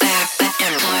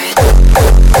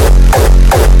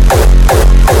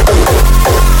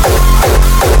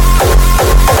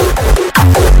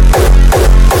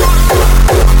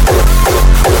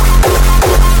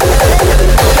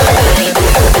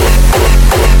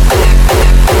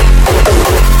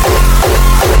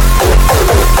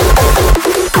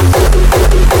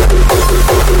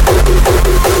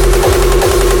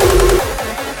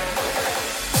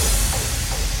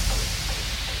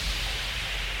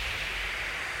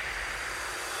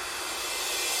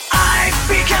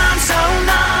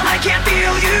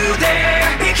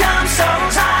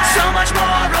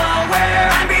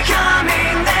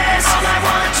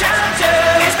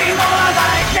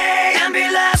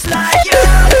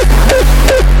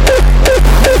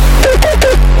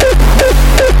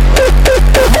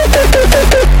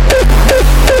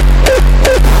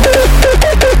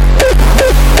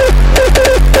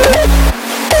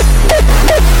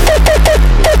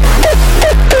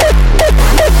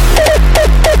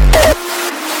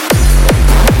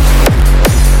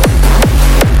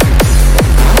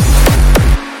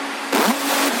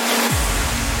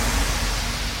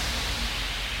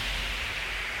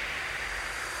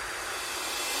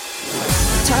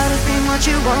 what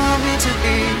you want me to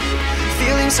be.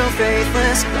 Feeling so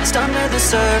faithless, lost under the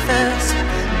surface.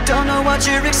 Don't know what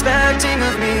you're expecting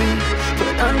of me.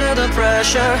 Put under the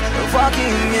pressure of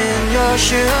walking in your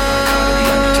shoes.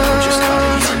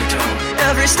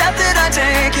 Every step that I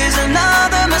take is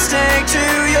another mistake to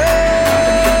you.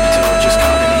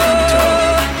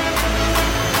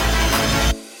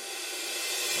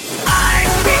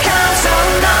 I've become so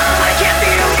numb, I can't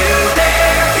feel you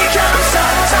there. Become so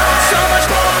tired, so much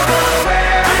more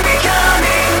aware. I'm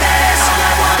becoming less. All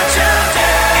I want to do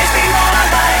is be more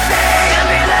like me and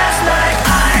be less like.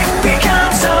 I've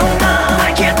become so numb,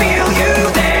 I can't feel you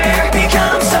there.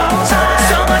 Become so tired,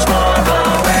 so much more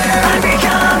aware. I'm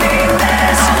becoming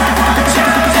less. All I want to do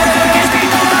is be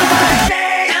more like me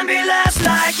and be less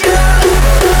like you.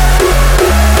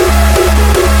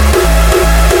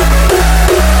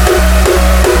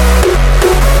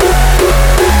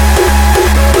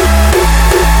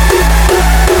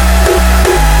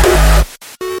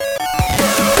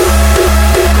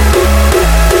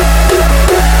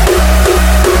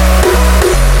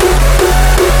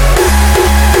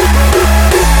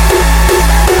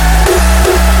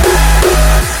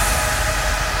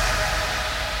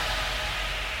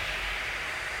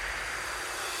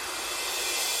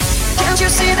 Can't you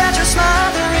see that you're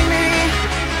smothering me?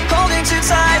 Holding too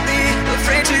tightly,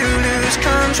 afraid to lose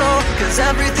control. Cause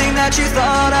everything that you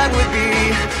thought I would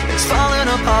be is falling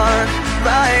apart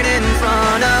right in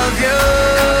front of you.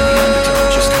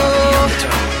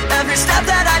 Every step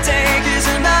that I take is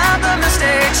another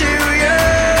mistake to you.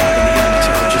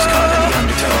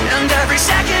 And every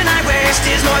second I waste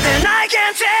is more than I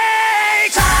can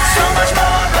take. So much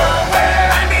more aware,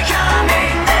 I'm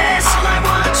becoming this. All I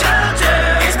want to do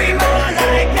is be more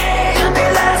like me and be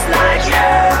less like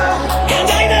you. And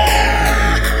I know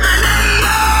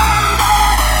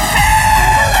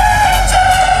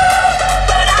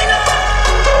but I know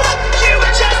you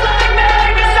were just like me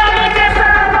with someone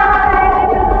different.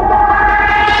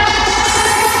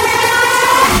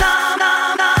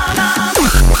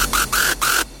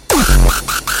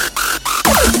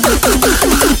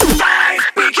 I've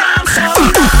become so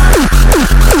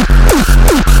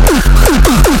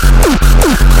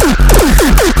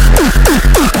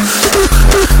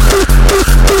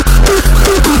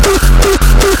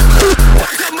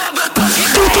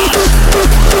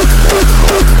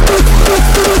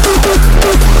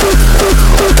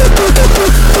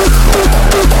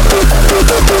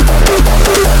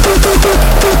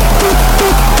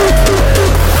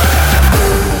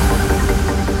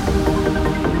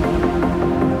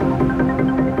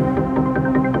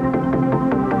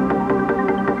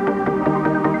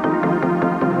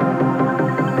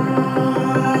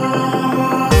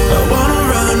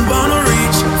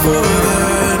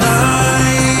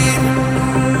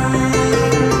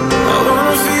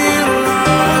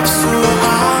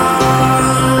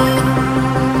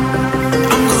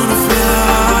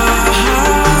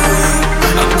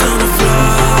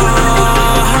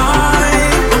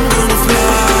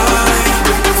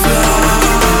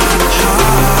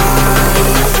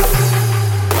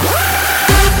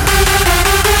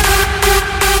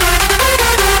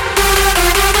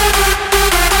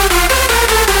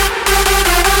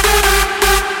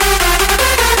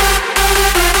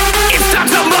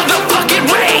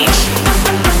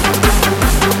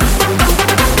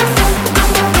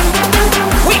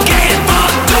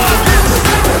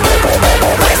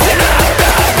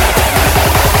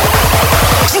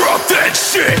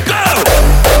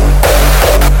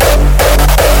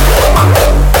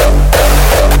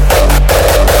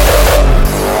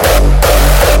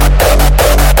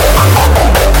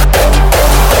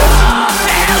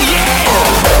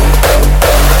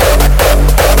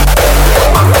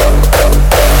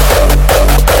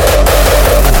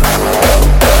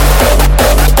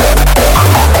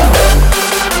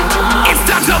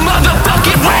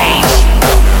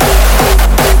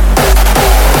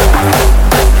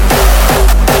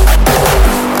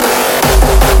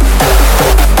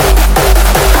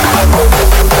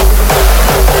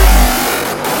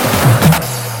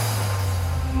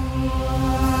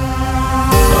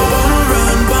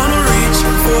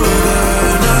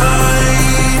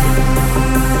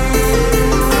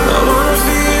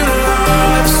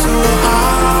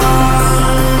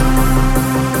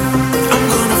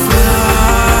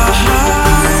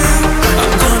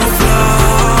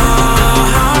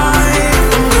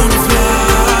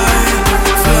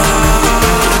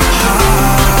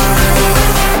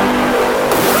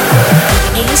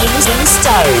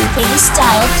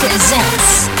Freestyle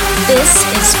presents. This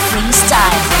is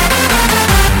Freestyle.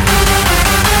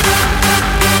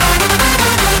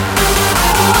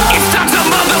 It's time to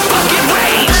motherfucking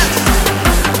rage.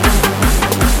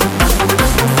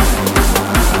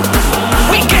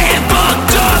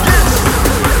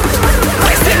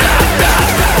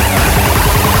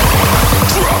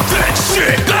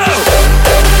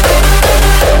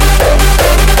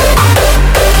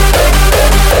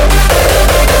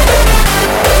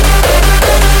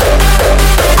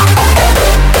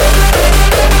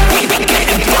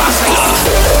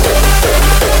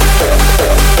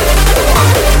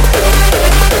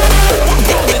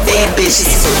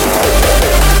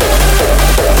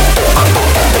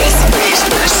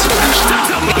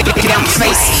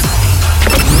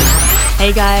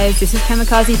 Hey guys, this is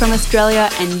Kamikaze from Australia,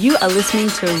 and you are listening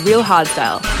to Real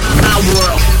Hardstyle. My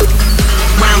world,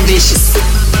 round vicious.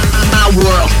 My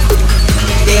world,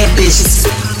 they're ambitious.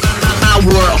 My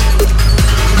world,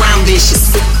 round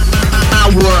vicious. My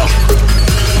world,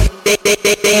 they're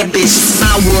ambitious.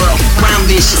 My world, round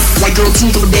vicious. White girl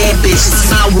team for the bad bitches.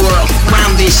 My world,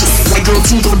 round vicious. White girl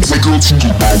team for the white girl team for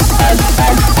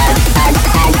the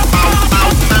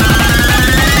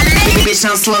bitch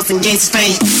on sluts and gains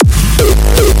fame.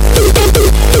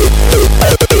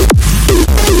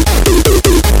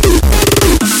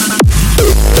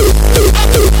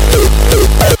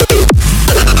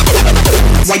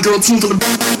 White girl team for the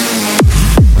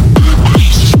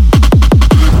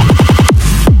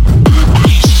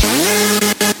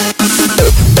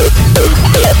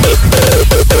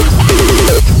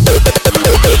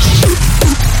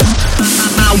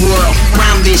my world,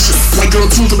 round vicious. White girl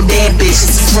team for the bad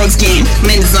bitches. Drugs game,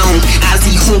 men zone. I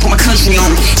see hope on my country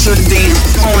on. Sure to damn,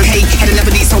 on hate. Had enough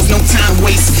of these hoes, no time to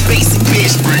waste. Basic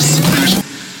bitch.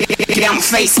 Get out my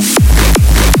face.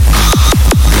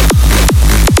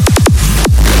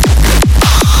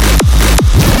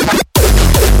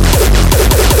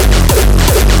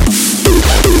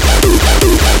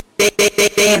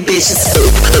 They ambitious.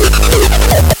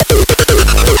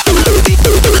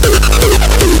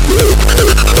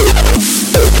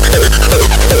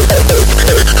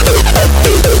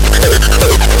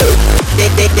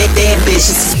 They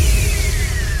ambitious.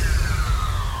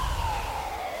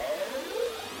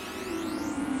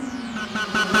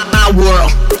 My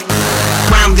world,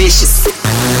 round vicious.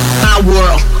 My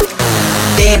world,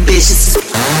 they ambitious.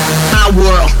 My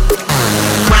world,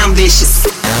 round vicious.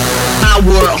 My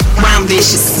world, round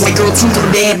vicious. White girl team for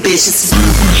the bad bitches.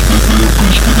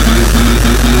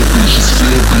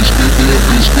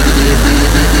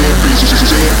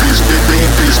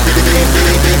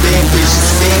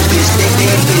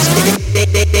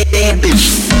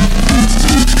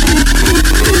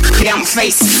 Get out my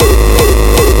face.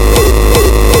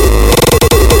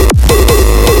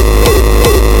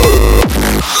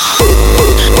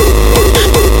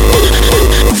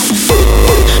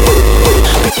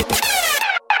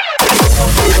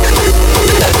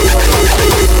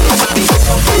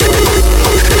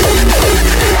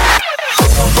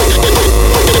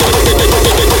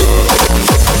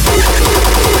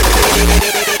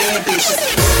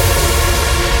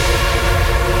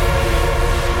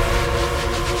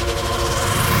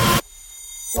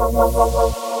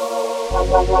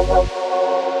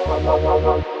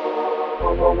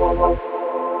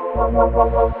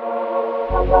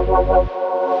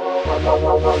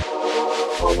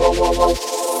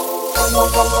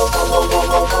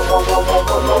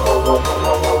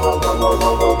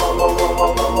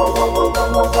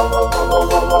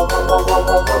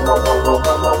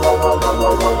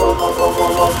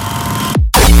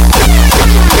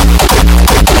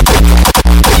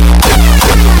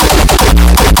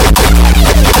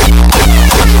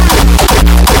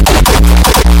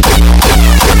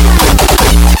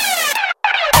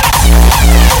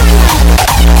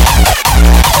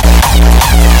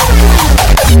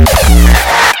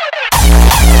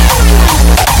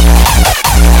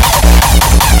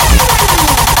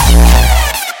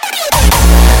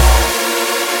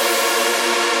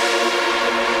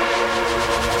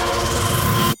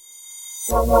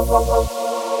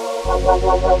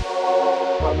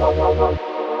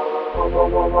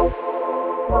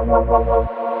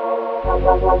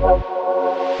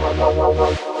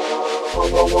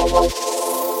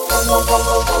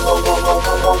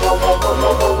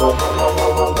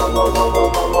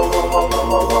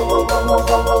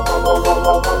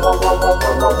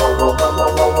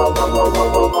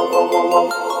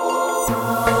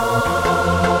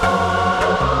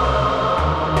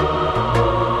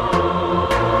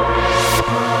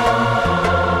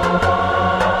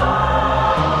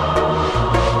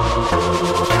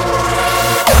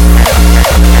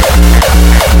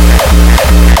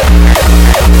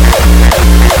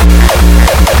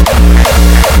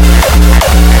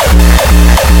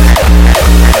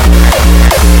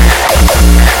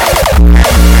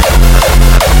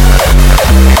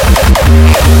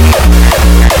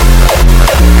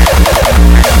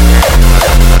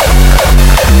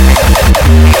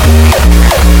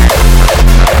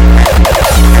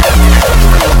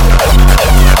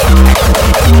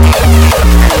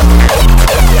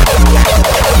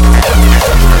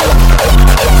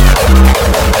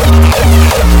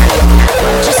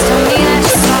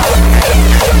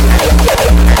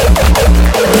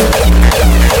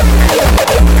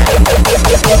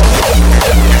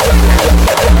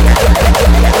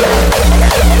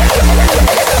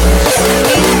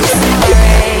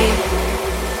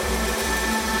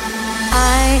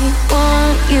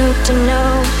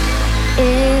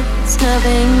 it's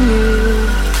nothing new.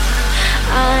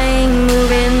 I'm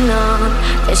moving on.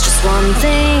 There's just one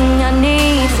thing I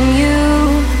need from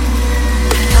you.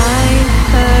 I've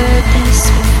heard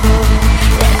this before,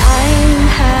 that I'm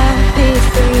happy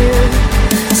for you.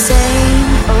 Same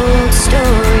old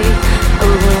story,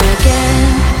 over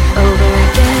again, over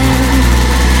again.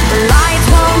 The lights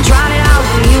won't drown it out,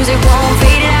 the music won't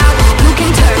fade it out. You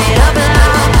can turn it up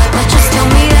loud, but just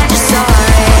tell me that you're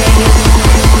sorry.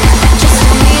 Just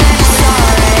tell me that you're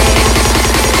sorry.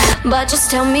 But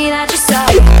just tell me that you're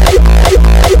sorry.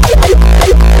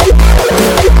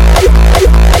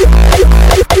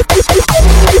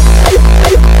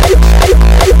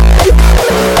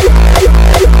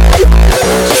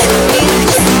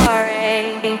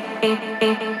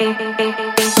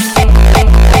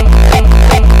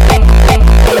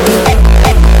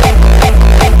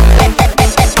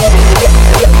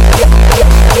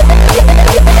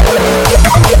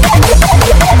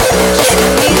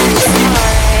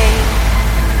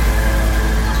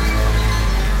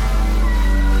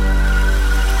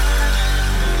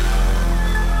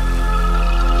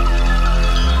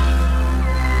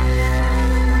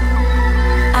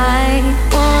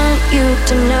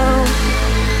 To know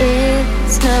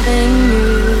it's nothing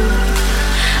new.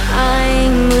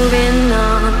 I'm moving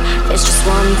on. There's just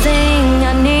one thing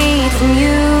I need from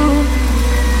you.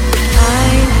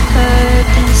 I've heard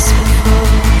this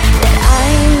before, that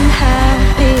I'm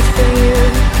happy for you.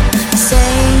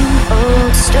 Same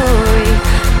old story,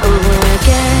 over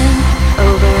again,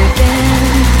 over again.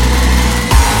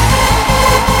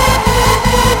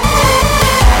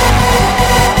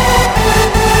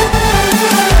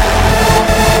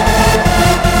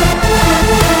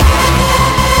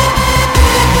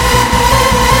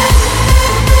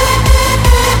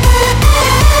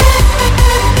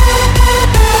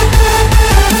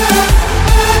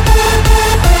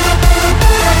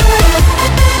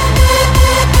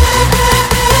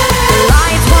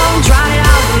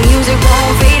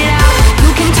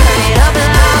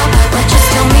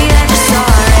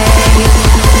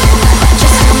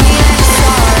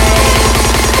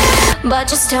 But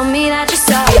just tell me that you're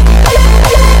sorry.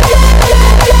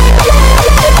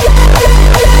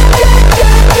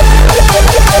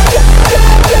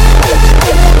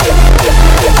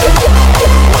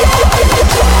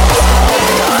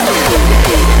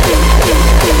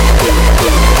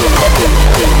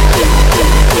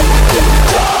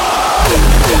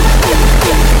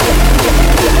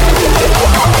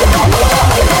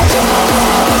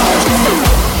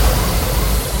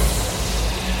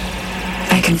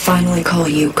 Finally call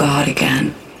you God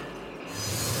again.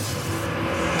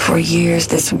 For years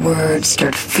this word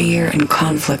stirred fear and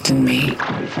conflict in me.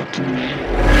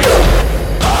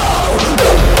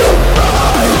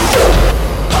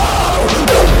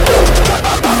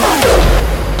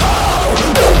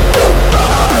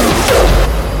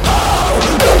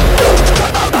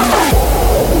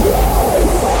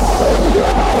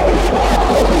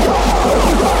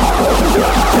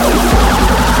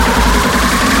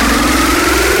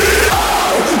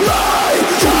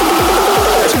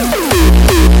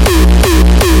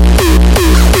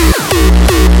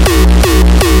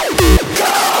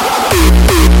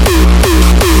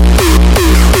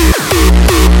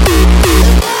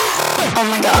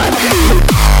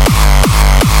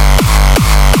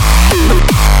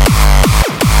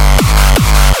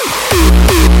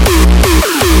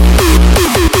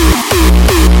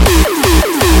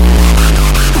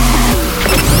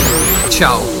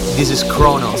 Ciao, this is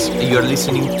Kronos, and you're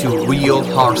listening to Real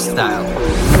Hardstyle.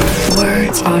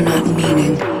 Words are not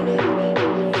meaning,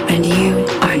 and you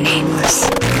are nameless.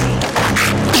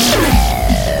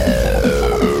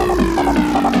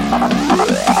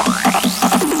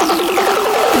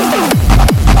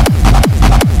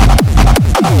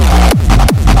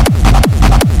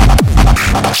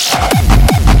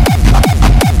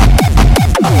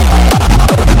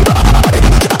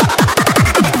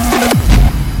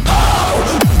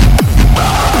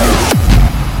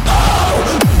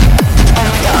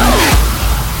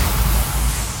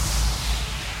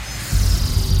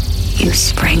 You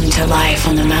spring to life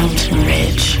on the mountain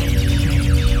ridge,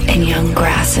 in young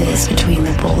grasses between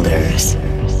the boulders,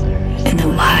 in the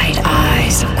wide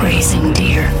eyes of grazing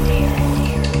deer,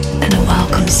 and a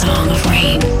welcome song of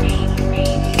rain,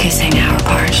 kissing our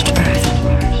parched earth.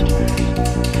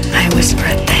 I whisper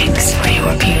thanks for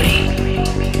your beauty,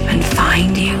 and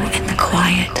find you in the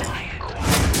quiet.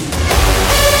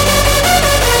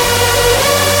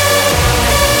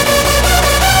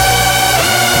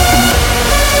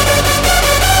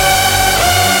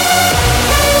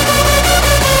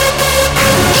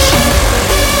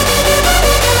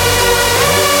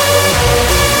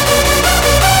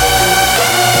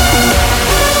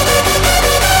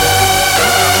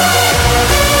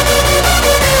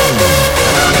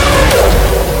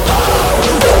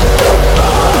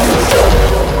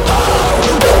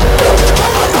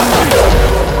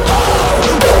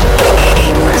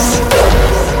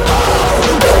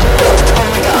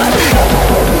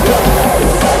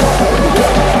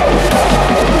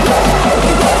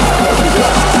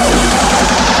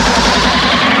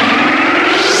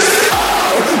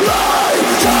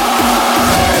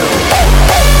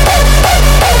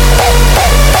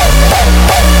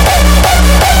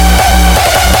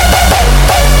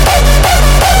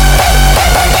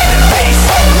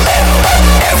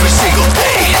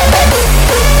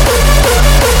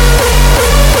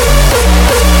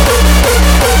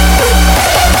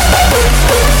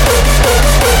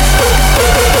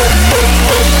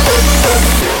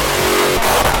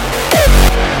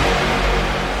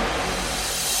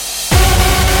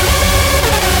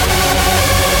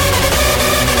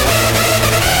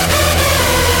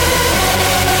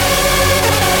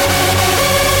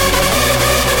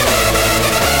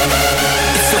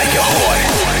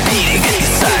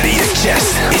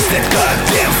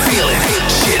 feeling.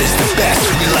 Shit is the best,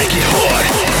 we like it hard.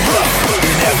 Rough,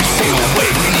 in every single way,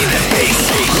 we need the bass.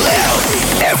 Loud,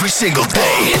 every single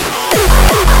day.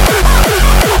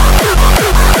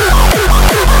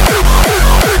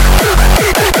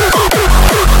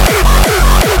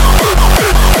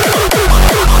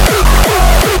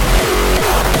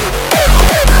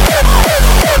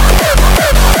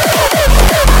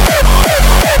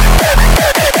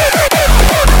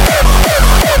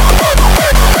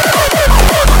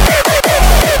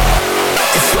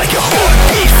 It's like a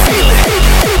heartbeat feeling.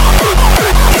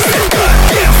 It's that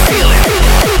goddamn feeling.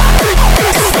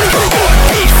 It's like a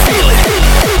heartbeat feeling.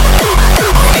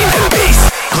 We need that bass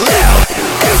loud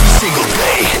every single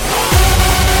day.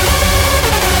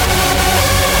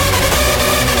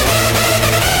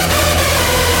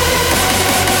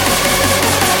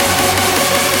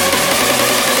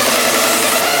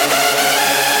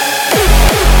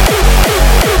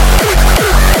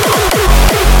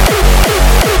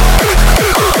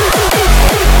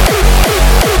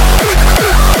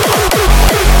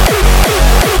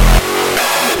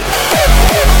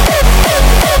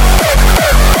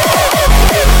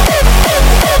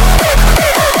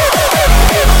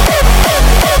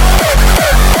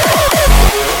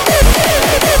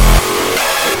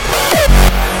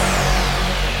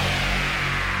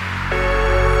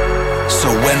 So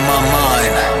when my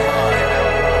mind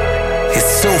is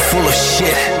so full of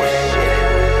shit,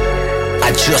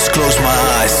 I just close my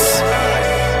eyes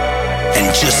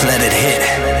and just let it hit.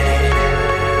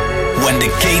 When the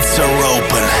gates are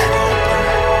open,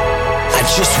 I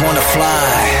just wanna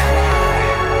fly.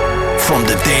 From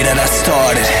the day that I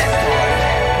started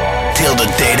till the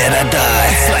day that I die.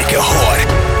 It's like a heart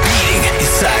beating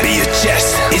inside of your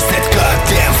chest. It's that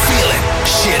goddamn feeling.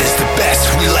 Shit is the best,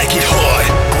 we like it hard.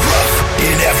 Rough,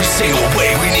 in every single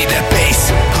way, we need that bass.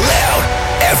 Loud,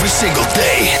 every single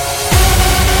day.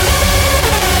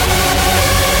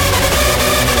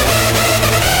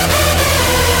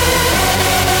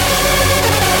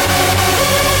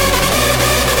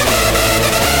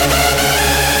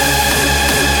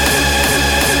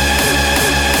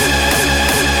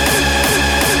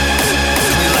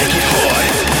 We like it hard.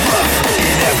 Rough,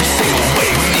 in every single way,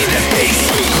 we need that bass.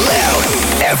 Loud,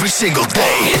 every single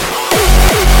day.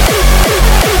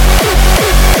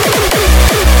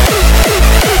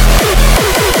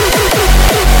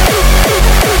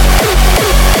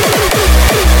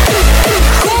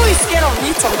 Chuj z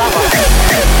kierownicą, dawaj.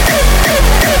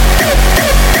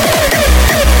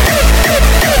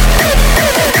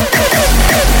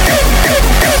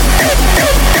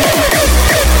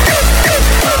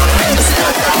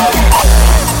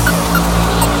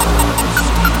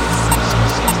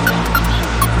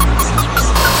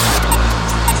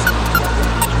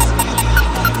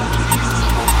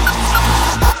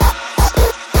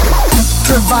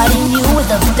 Providing you with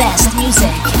the best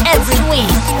music every week.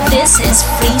 This is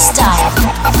Freestyle.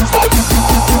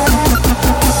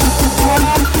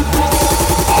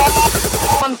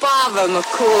 Pan Paweł, no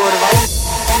kurwa.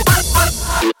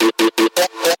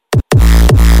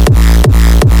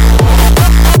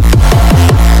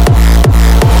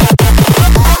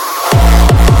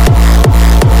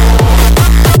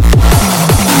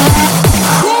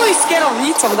 Chuj z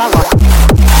kierownicą, dawaj.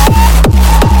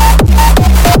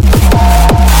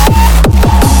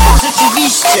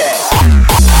 Rzeczywiście.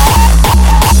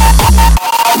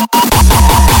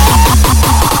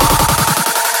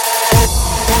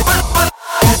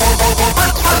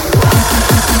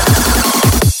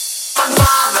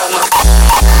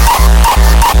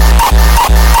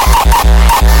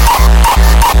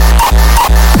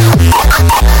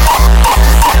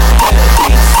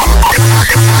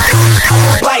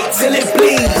 Bite till it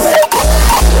bleeds.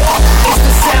 It's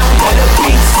the sound of the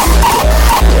beast.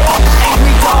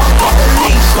 Angry dog off the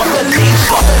leash, off the leash,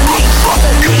 off the leash, off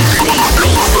the leash, leash.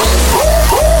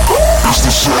 It's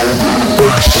the sound of the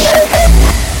beast.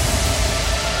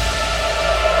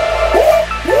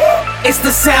 It's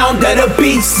the sound of the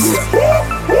beast.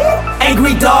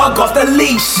 Angry dog off the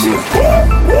leash.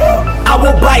 I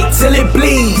will bite till it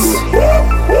bleeds.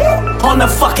 On the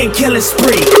fucking killing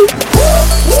spree.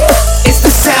 It's the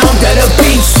sound of the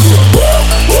beast.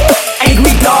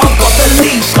 Angry dog off the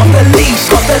leash, off the leash,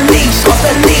 off the leash, off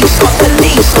the leash, off the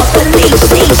leash, off the leash,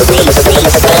 leash, leash,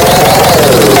 leash.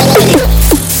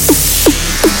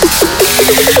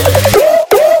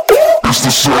 It's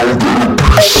the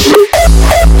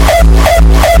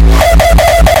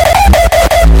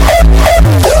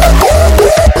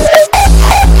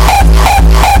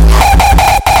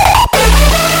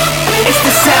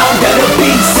sound of the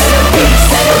beast.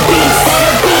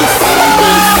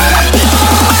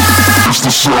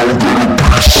 Sound of the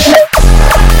beast.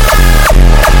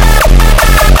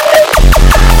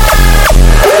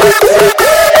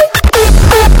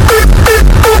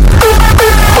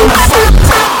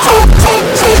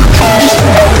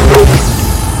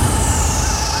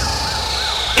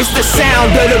 the sound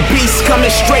of the beast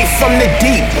coming straight from the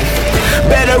deep.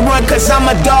 Better run, cause I'm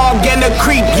a dog and a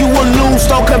creep. You will lose,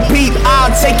 don't compete,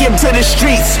 I'll take him to the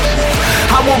streets.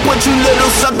 I will put you little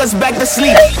suckers back to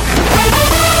sleep.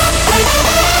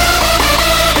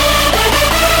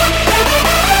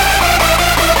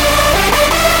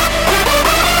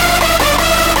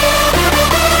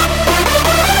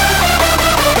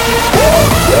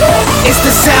 It's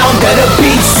the sound of the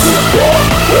beast.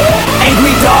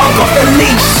 Angry dog off the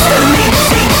leash.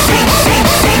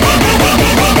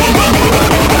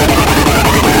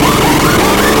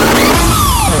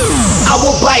 I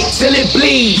will bite till it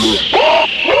bleeds.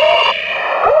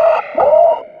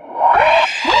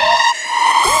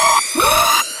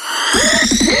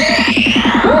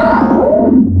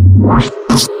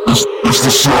 It's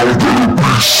the sound of the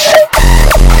beast.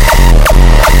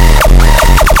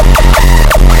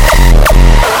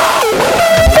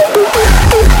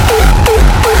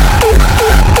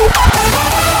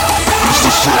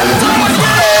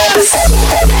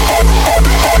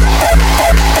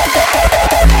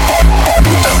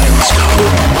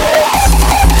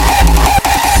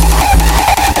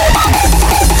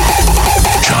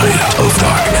 Giant of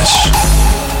darkness.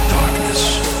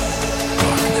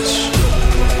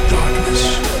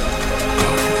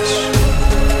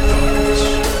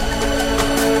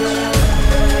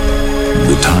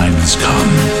 The time has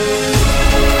come.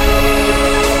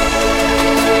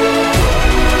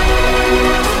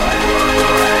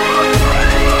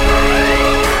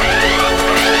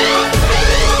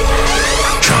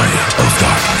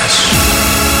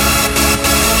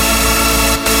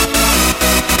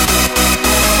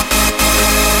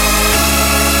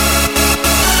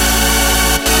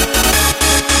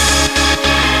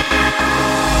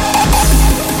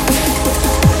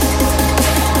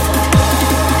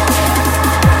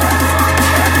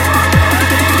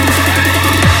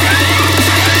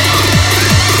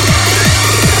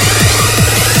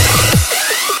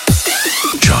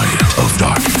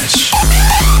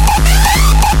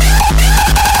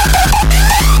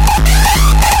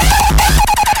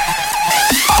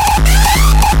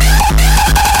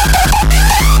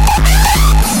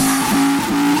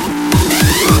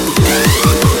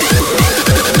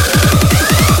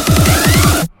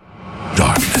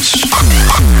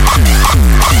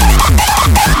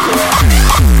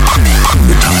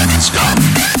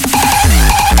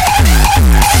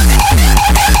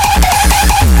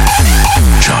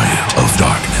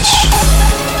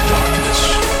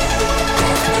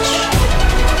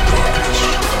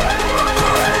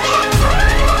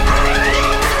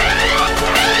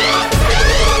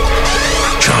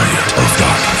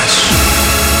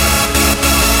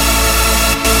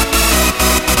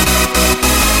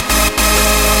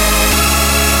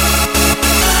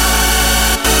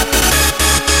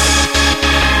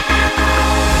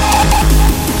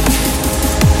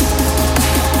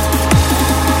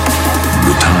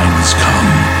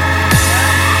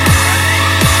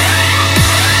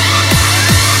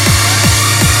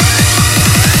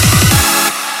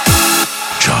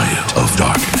 Giant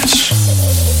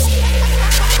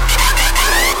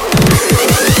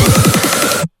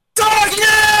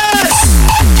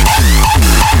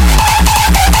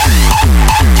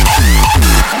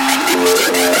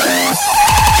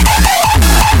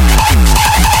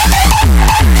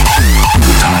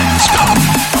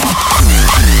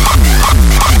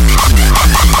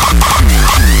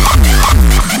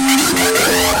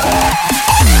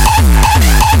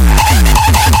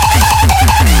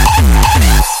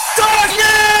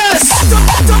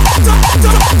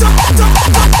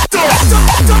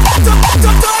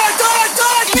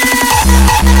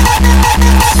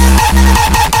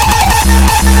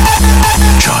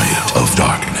of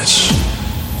darkness.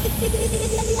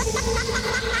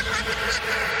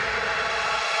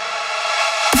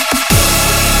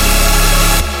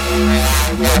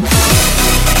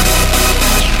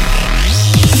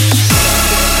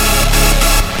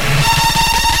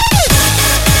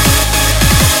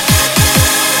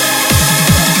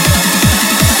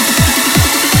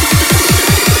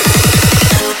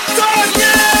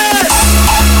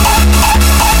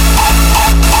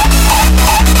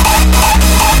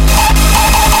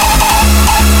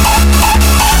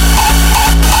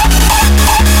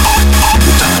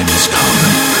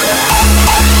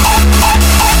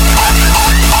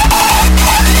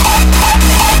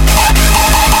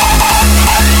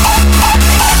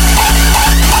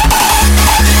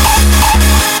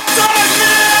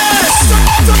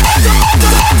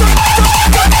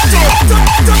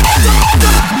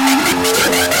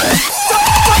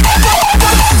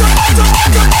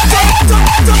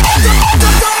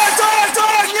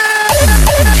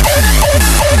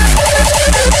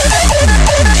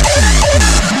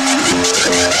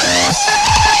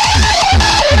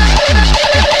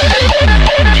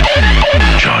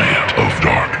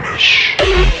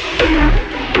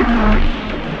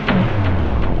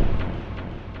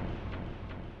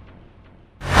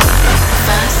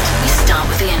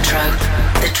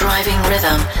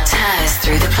 rhythm tears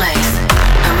through the place.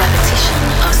 A repetition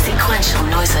of sequential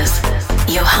noises.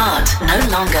 Your heart no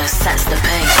longer sets the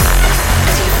pace.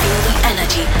 As you feel the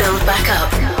energy build back up,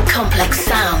 complex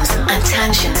sounds and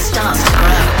tension starts to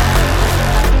grow.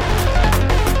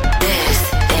 This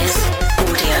is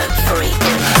Audio Freak.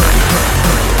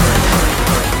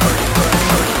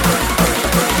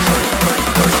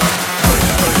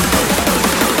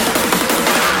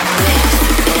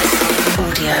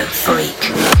 Audio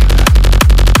Freak.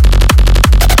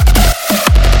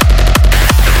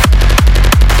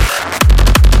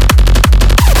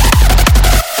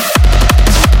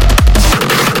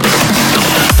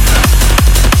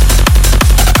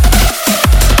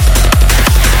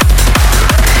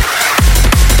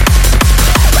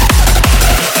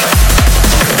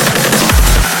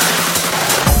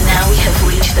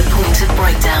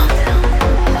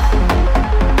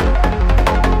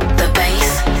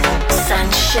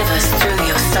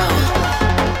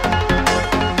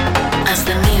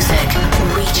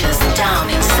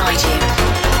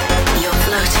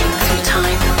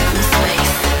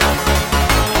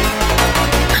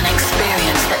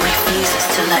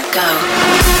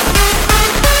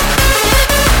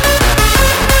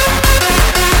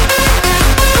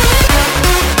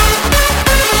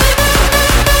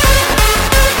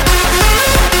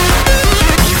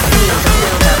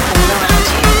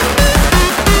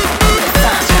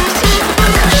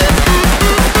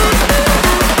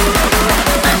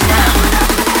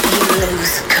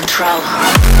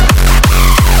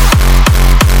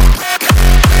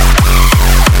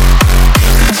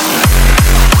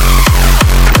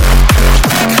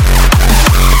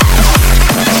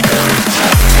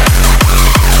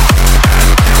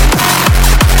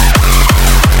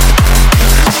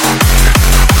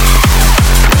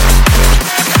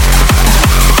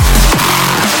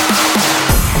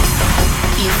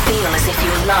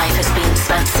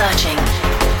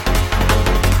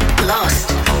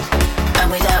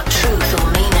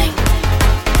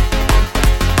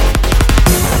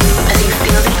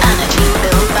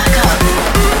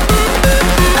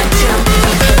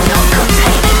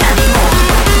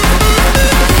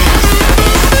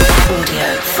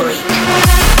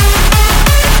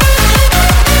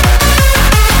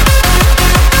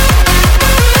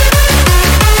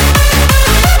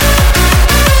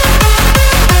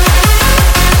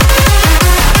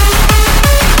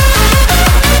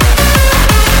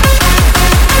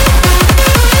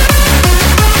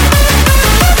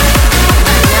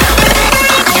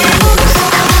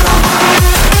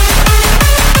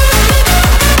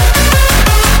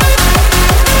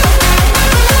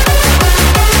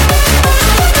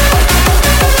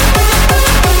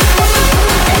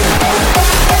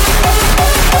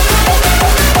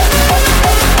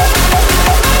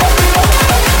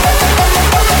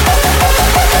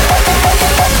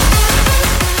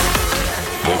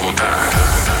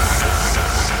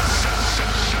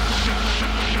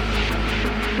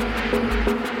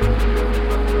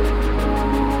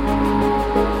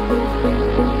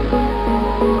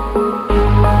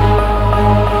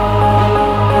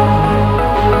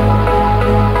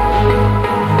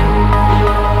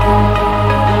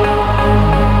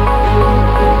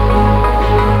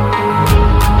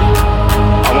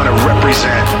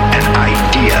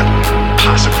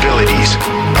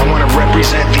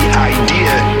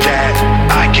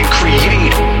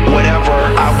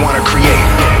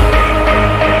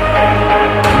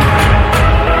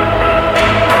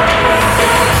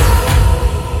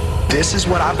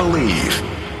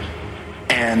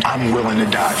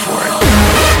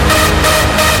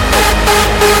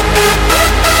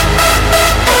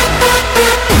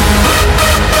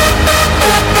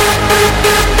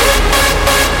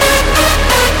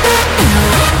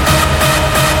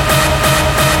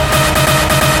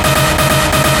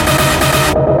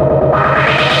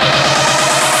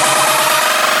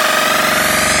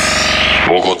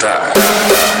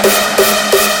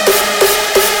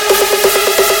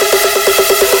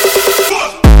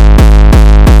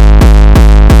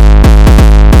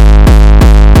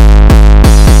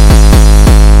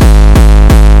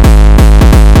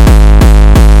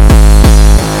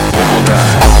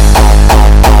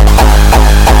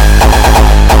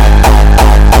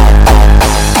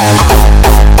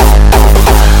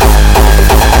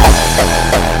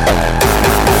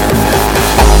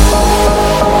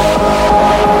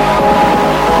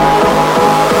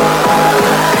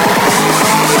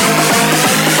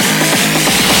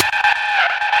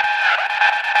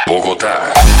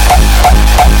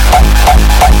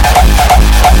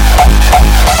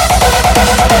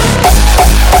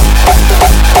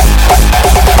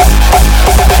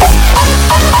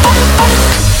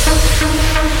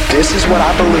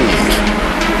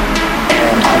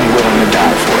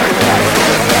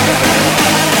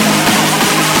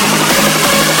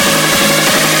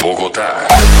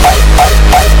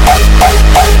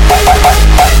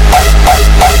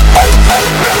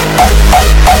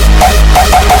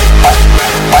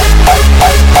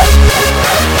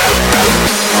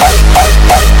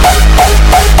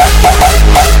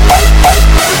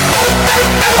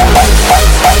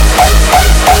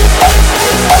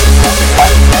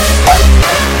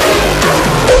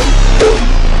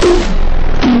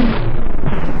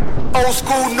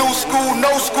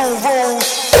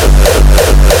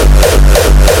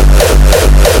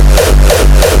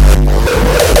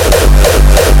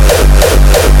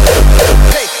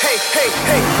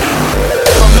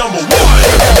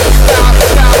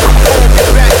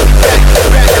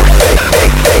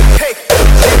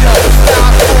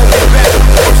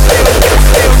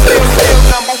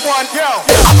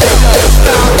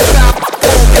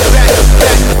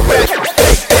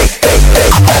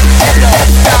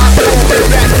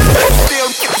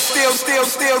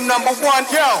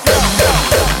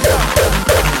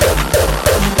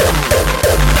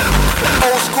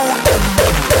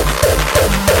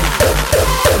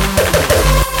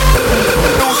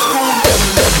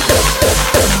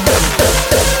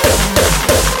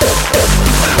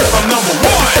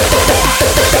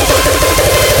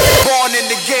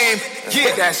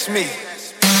 that's me.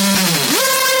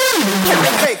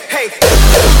 Hey, hey.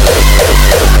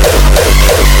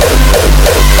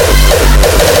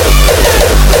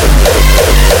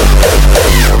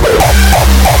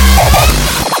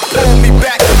 Pull me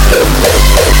back.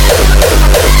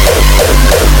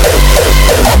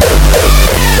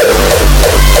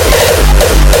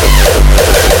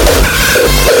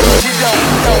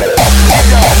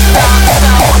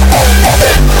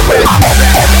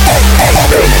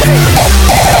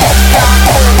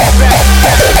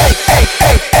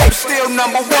 Still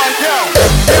number one, yo.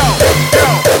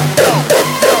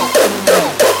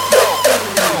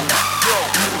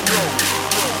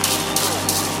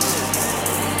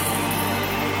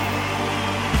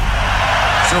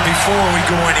 So before we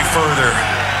go any further,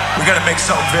 we gotta make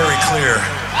something very clear,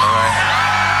 alright?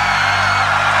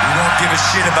 We don't give a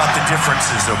shit about the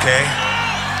differences, okay?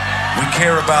 We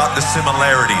care about the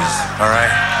similarities,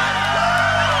 alright?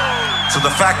 So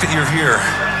the fact that you're here,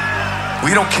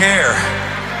 we don't care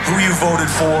who you voted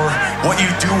for, what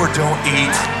you do or don't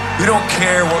eat. We don't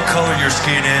care what color your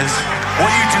skin is,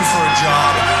 what you do for a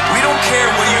job. We don't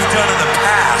care what you've done in the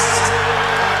past.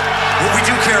 What we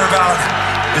do care about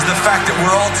is the fact that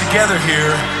we're all together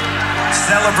here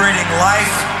celebrating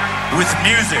life with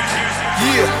music.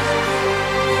 Yeah.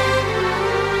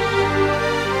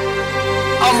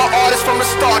 I'm an artist from the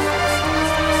start.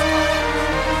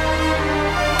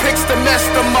 Picks to mess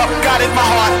them up, got in my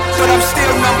heart. But I'm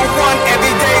still number one,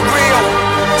 everyday real.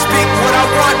 Speak what I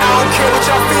want, I don't care what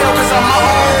y'all feel, cause I'm my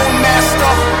own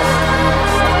master.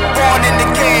 Born in the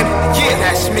game, yeah,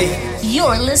 that's me.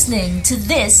 You're listening to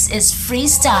This Is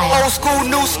Freestyle. Old school,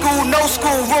 new school, no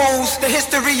school rules. The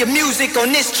history of music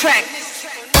on this track.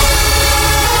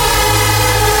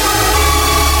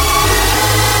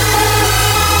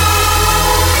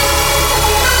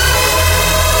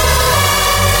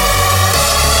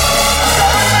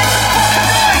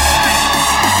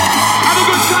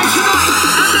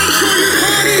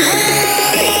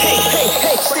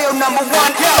 Still number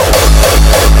one, yo.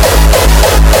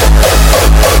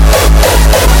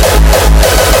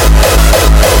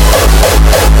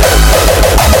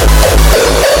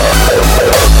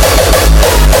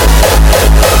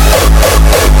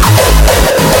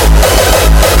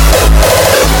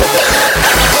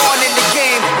 Born in the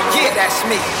game, yeah, that's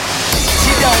me.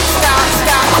 You don't stop,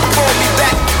 pull me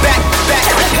back. Hey,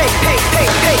 hey, hey,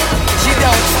 hey. You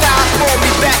don't stop, pull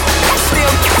me back.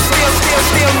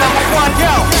 Still number one,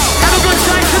 yo. Have a good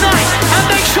time tonight and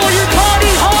make sure you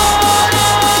party hard.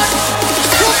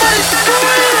 Somebody scream.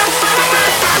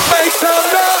 Make some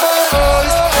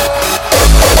noise.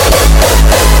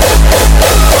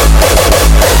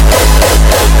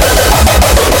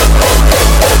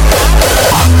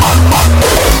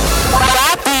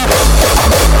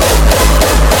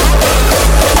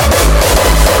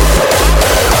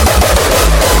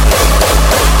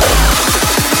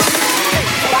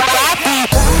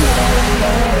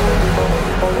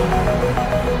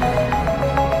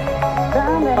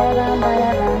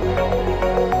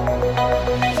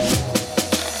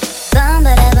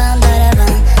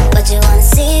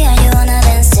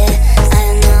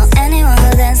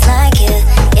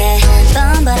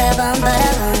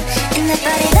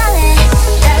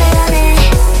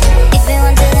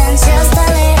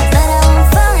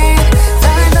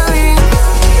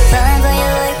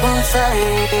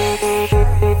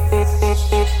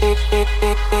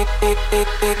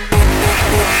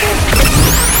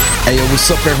 Hey yo, what's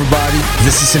up everybody?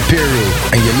 This is Imperial,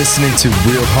 and you're listening to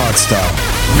Real Hardstyle.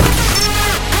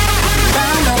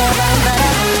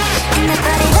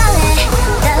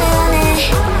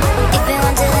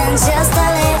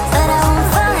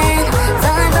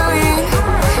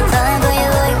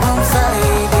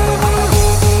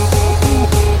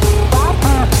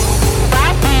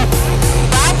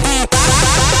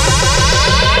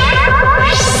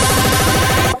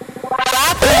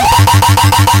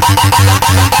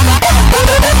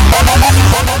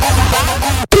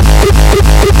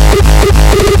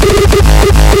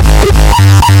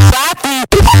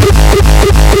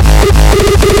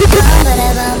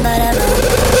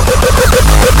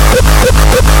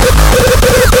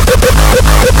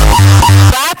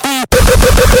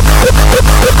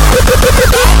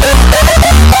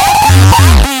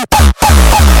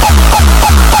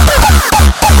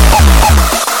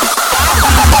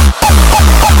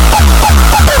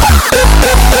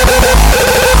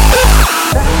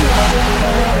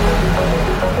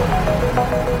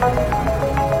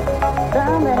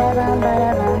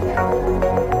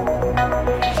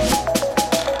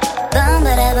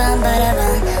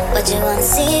 What you wanna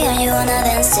see and you wanna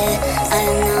dance to. I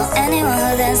don't know anyone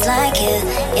who dance like you.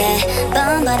 Yeah,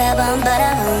 bum bada bum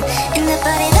bada bum.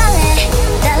 Everybody dale,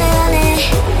 dale, dale.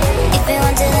 If you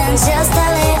want to dance, just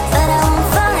tell it. But I won't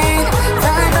fall in,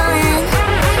 fall in, fall in.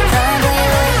 Fall in,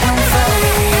 but you won't fall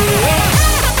in,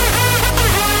 yeah.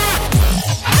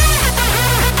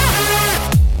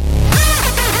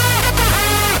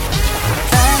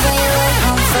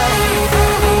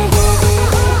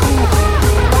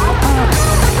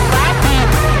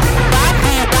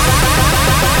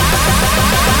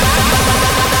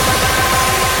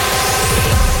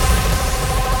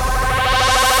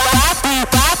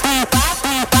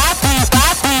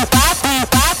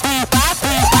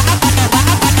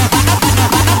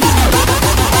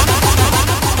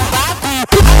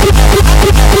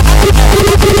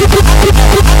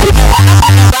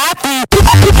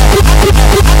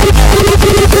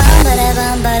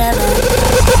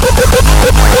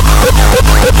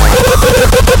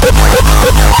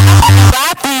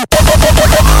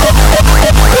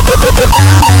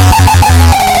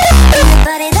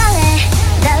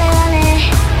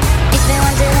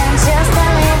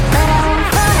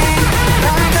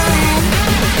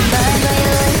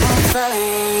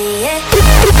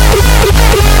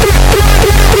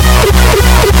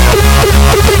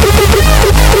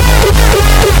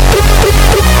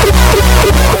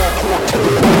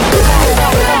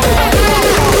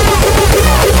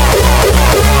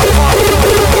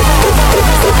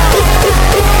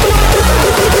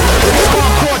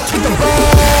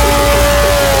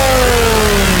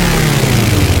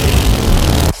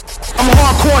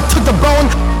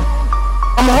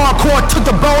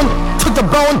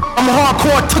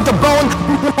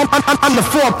 I'm the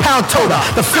 4-pound toter,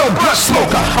 the Phil Brush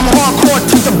smoker. I'm hardcore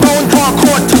to the bone,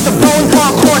 hardcore to the bone,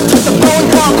 hardcore to the bone,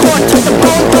 hardcore to the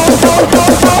bone,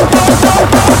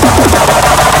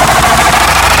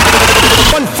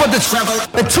 One for the travel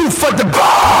and two for the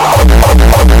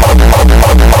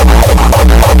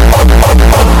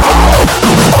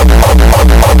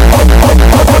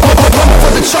One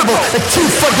for the trouble and two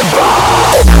for the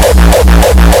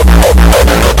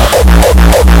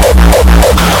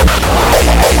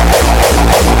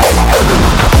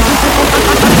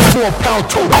 4-pound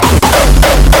total.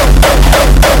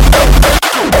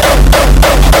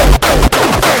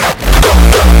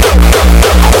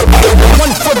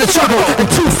 One for the trouble and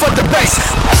two for the bass.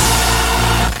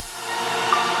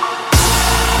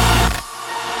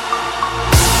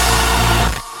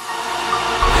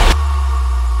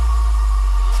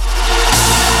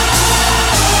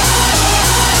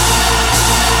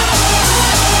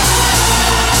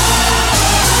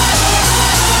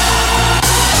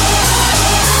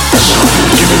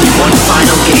 One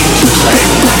final game to play.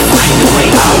 Find a way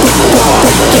out or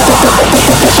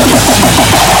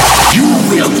you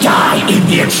will die in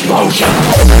the explosion.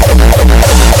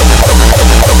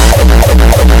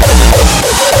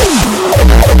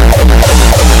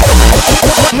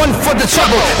 One for the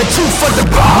trouble and two for the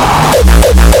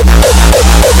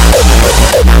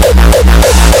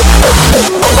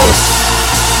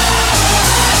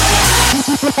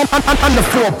I'm the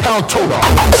 4-pound total.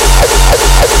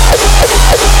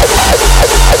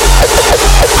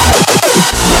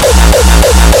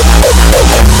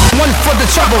 One for the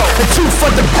trouble and two for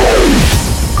the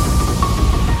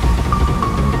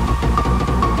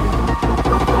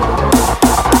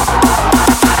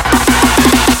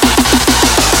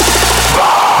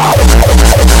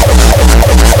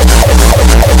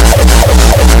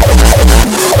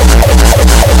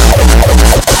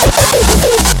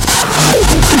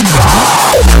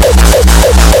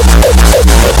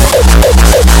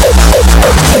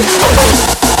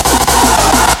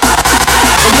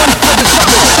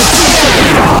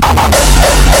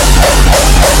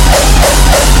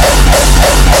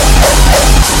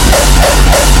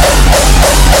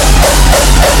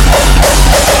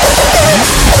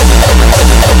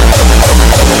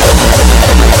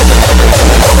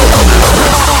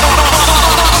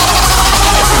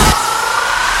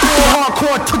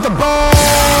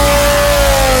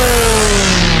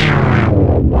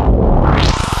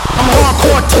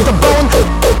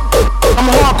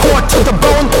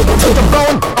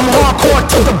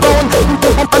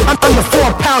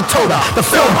the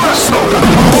Phil Brush smoker.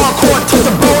 Hardcore to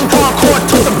the bone, hardcore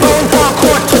to the bone,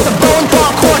 hardcore to the bone,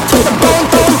 hardcore to the bone,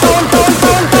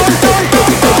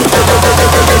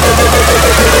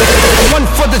 One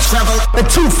for the travel and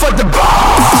two for the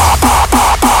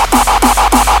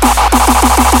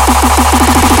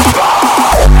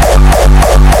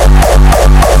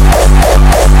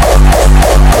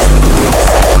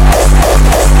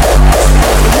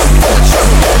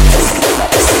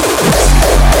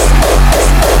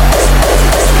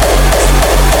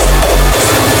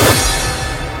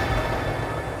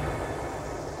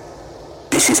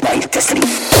This is my destiny.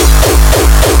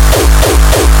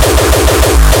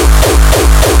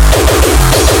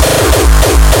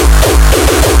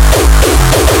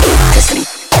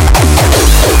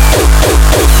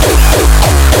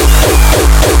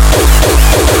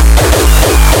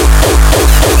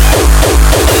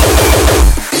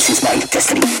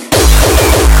 Destiny.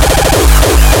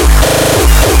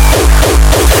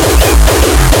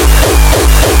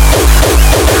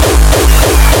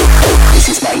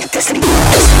 This is my destiny.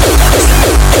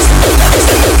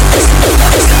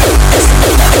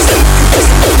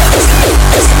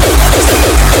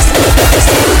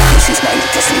 This is my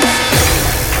destiny.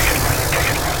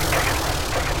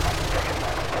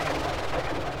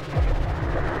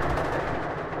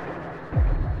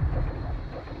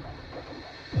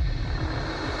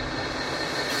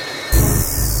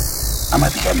 I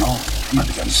might be getting old, I might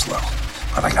be getting slow,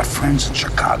 but I got friends in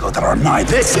Chicago that are nigh.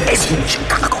 This isn't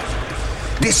Chicago.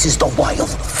 This is the wild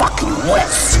fucking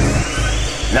West.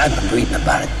 And I've been reading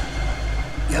about it.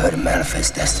 You heard of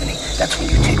Manifest Destiny. That's when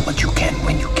you take what you can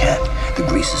when you can. The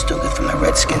Greasers took it from the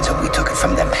Redskins and we took it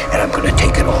from them. And I'm gonna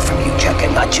take it all from you, Jack,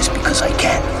 and not just because I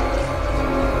can.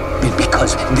 But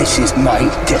because this is my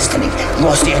destiny.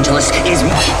 Los Angeles is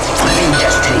my fucking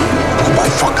destiny,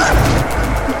 motherfucker.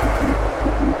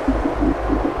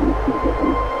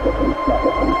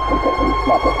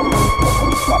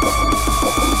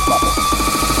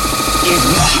 Is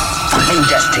my fucking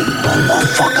destiny,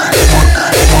 motherfucker.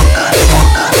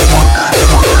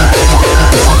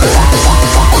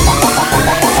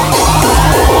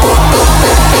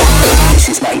 This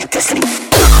is my destiny.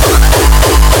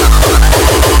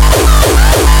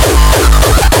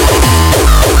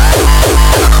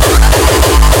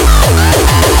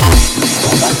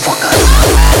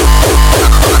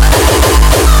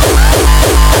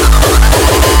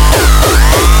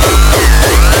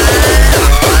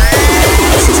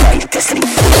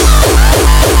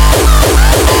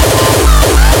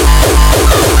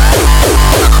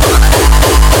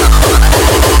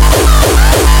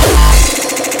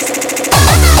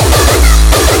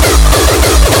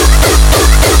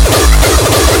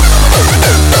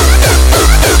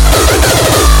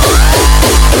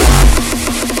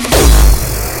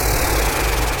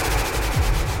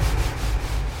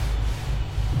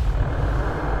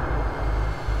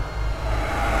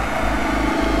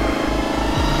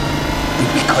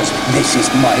 This is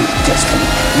my destiny.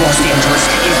 Los Angeles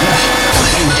is my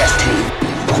fucking destiny,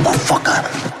 motherfucker.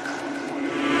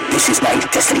 This is my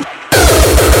destiny.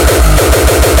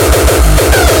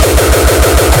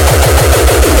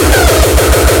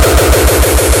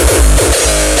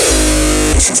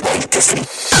 This is my destiny.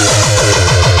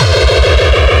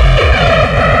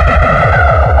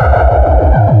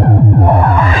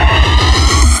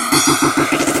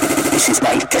 This is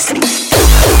my destiny.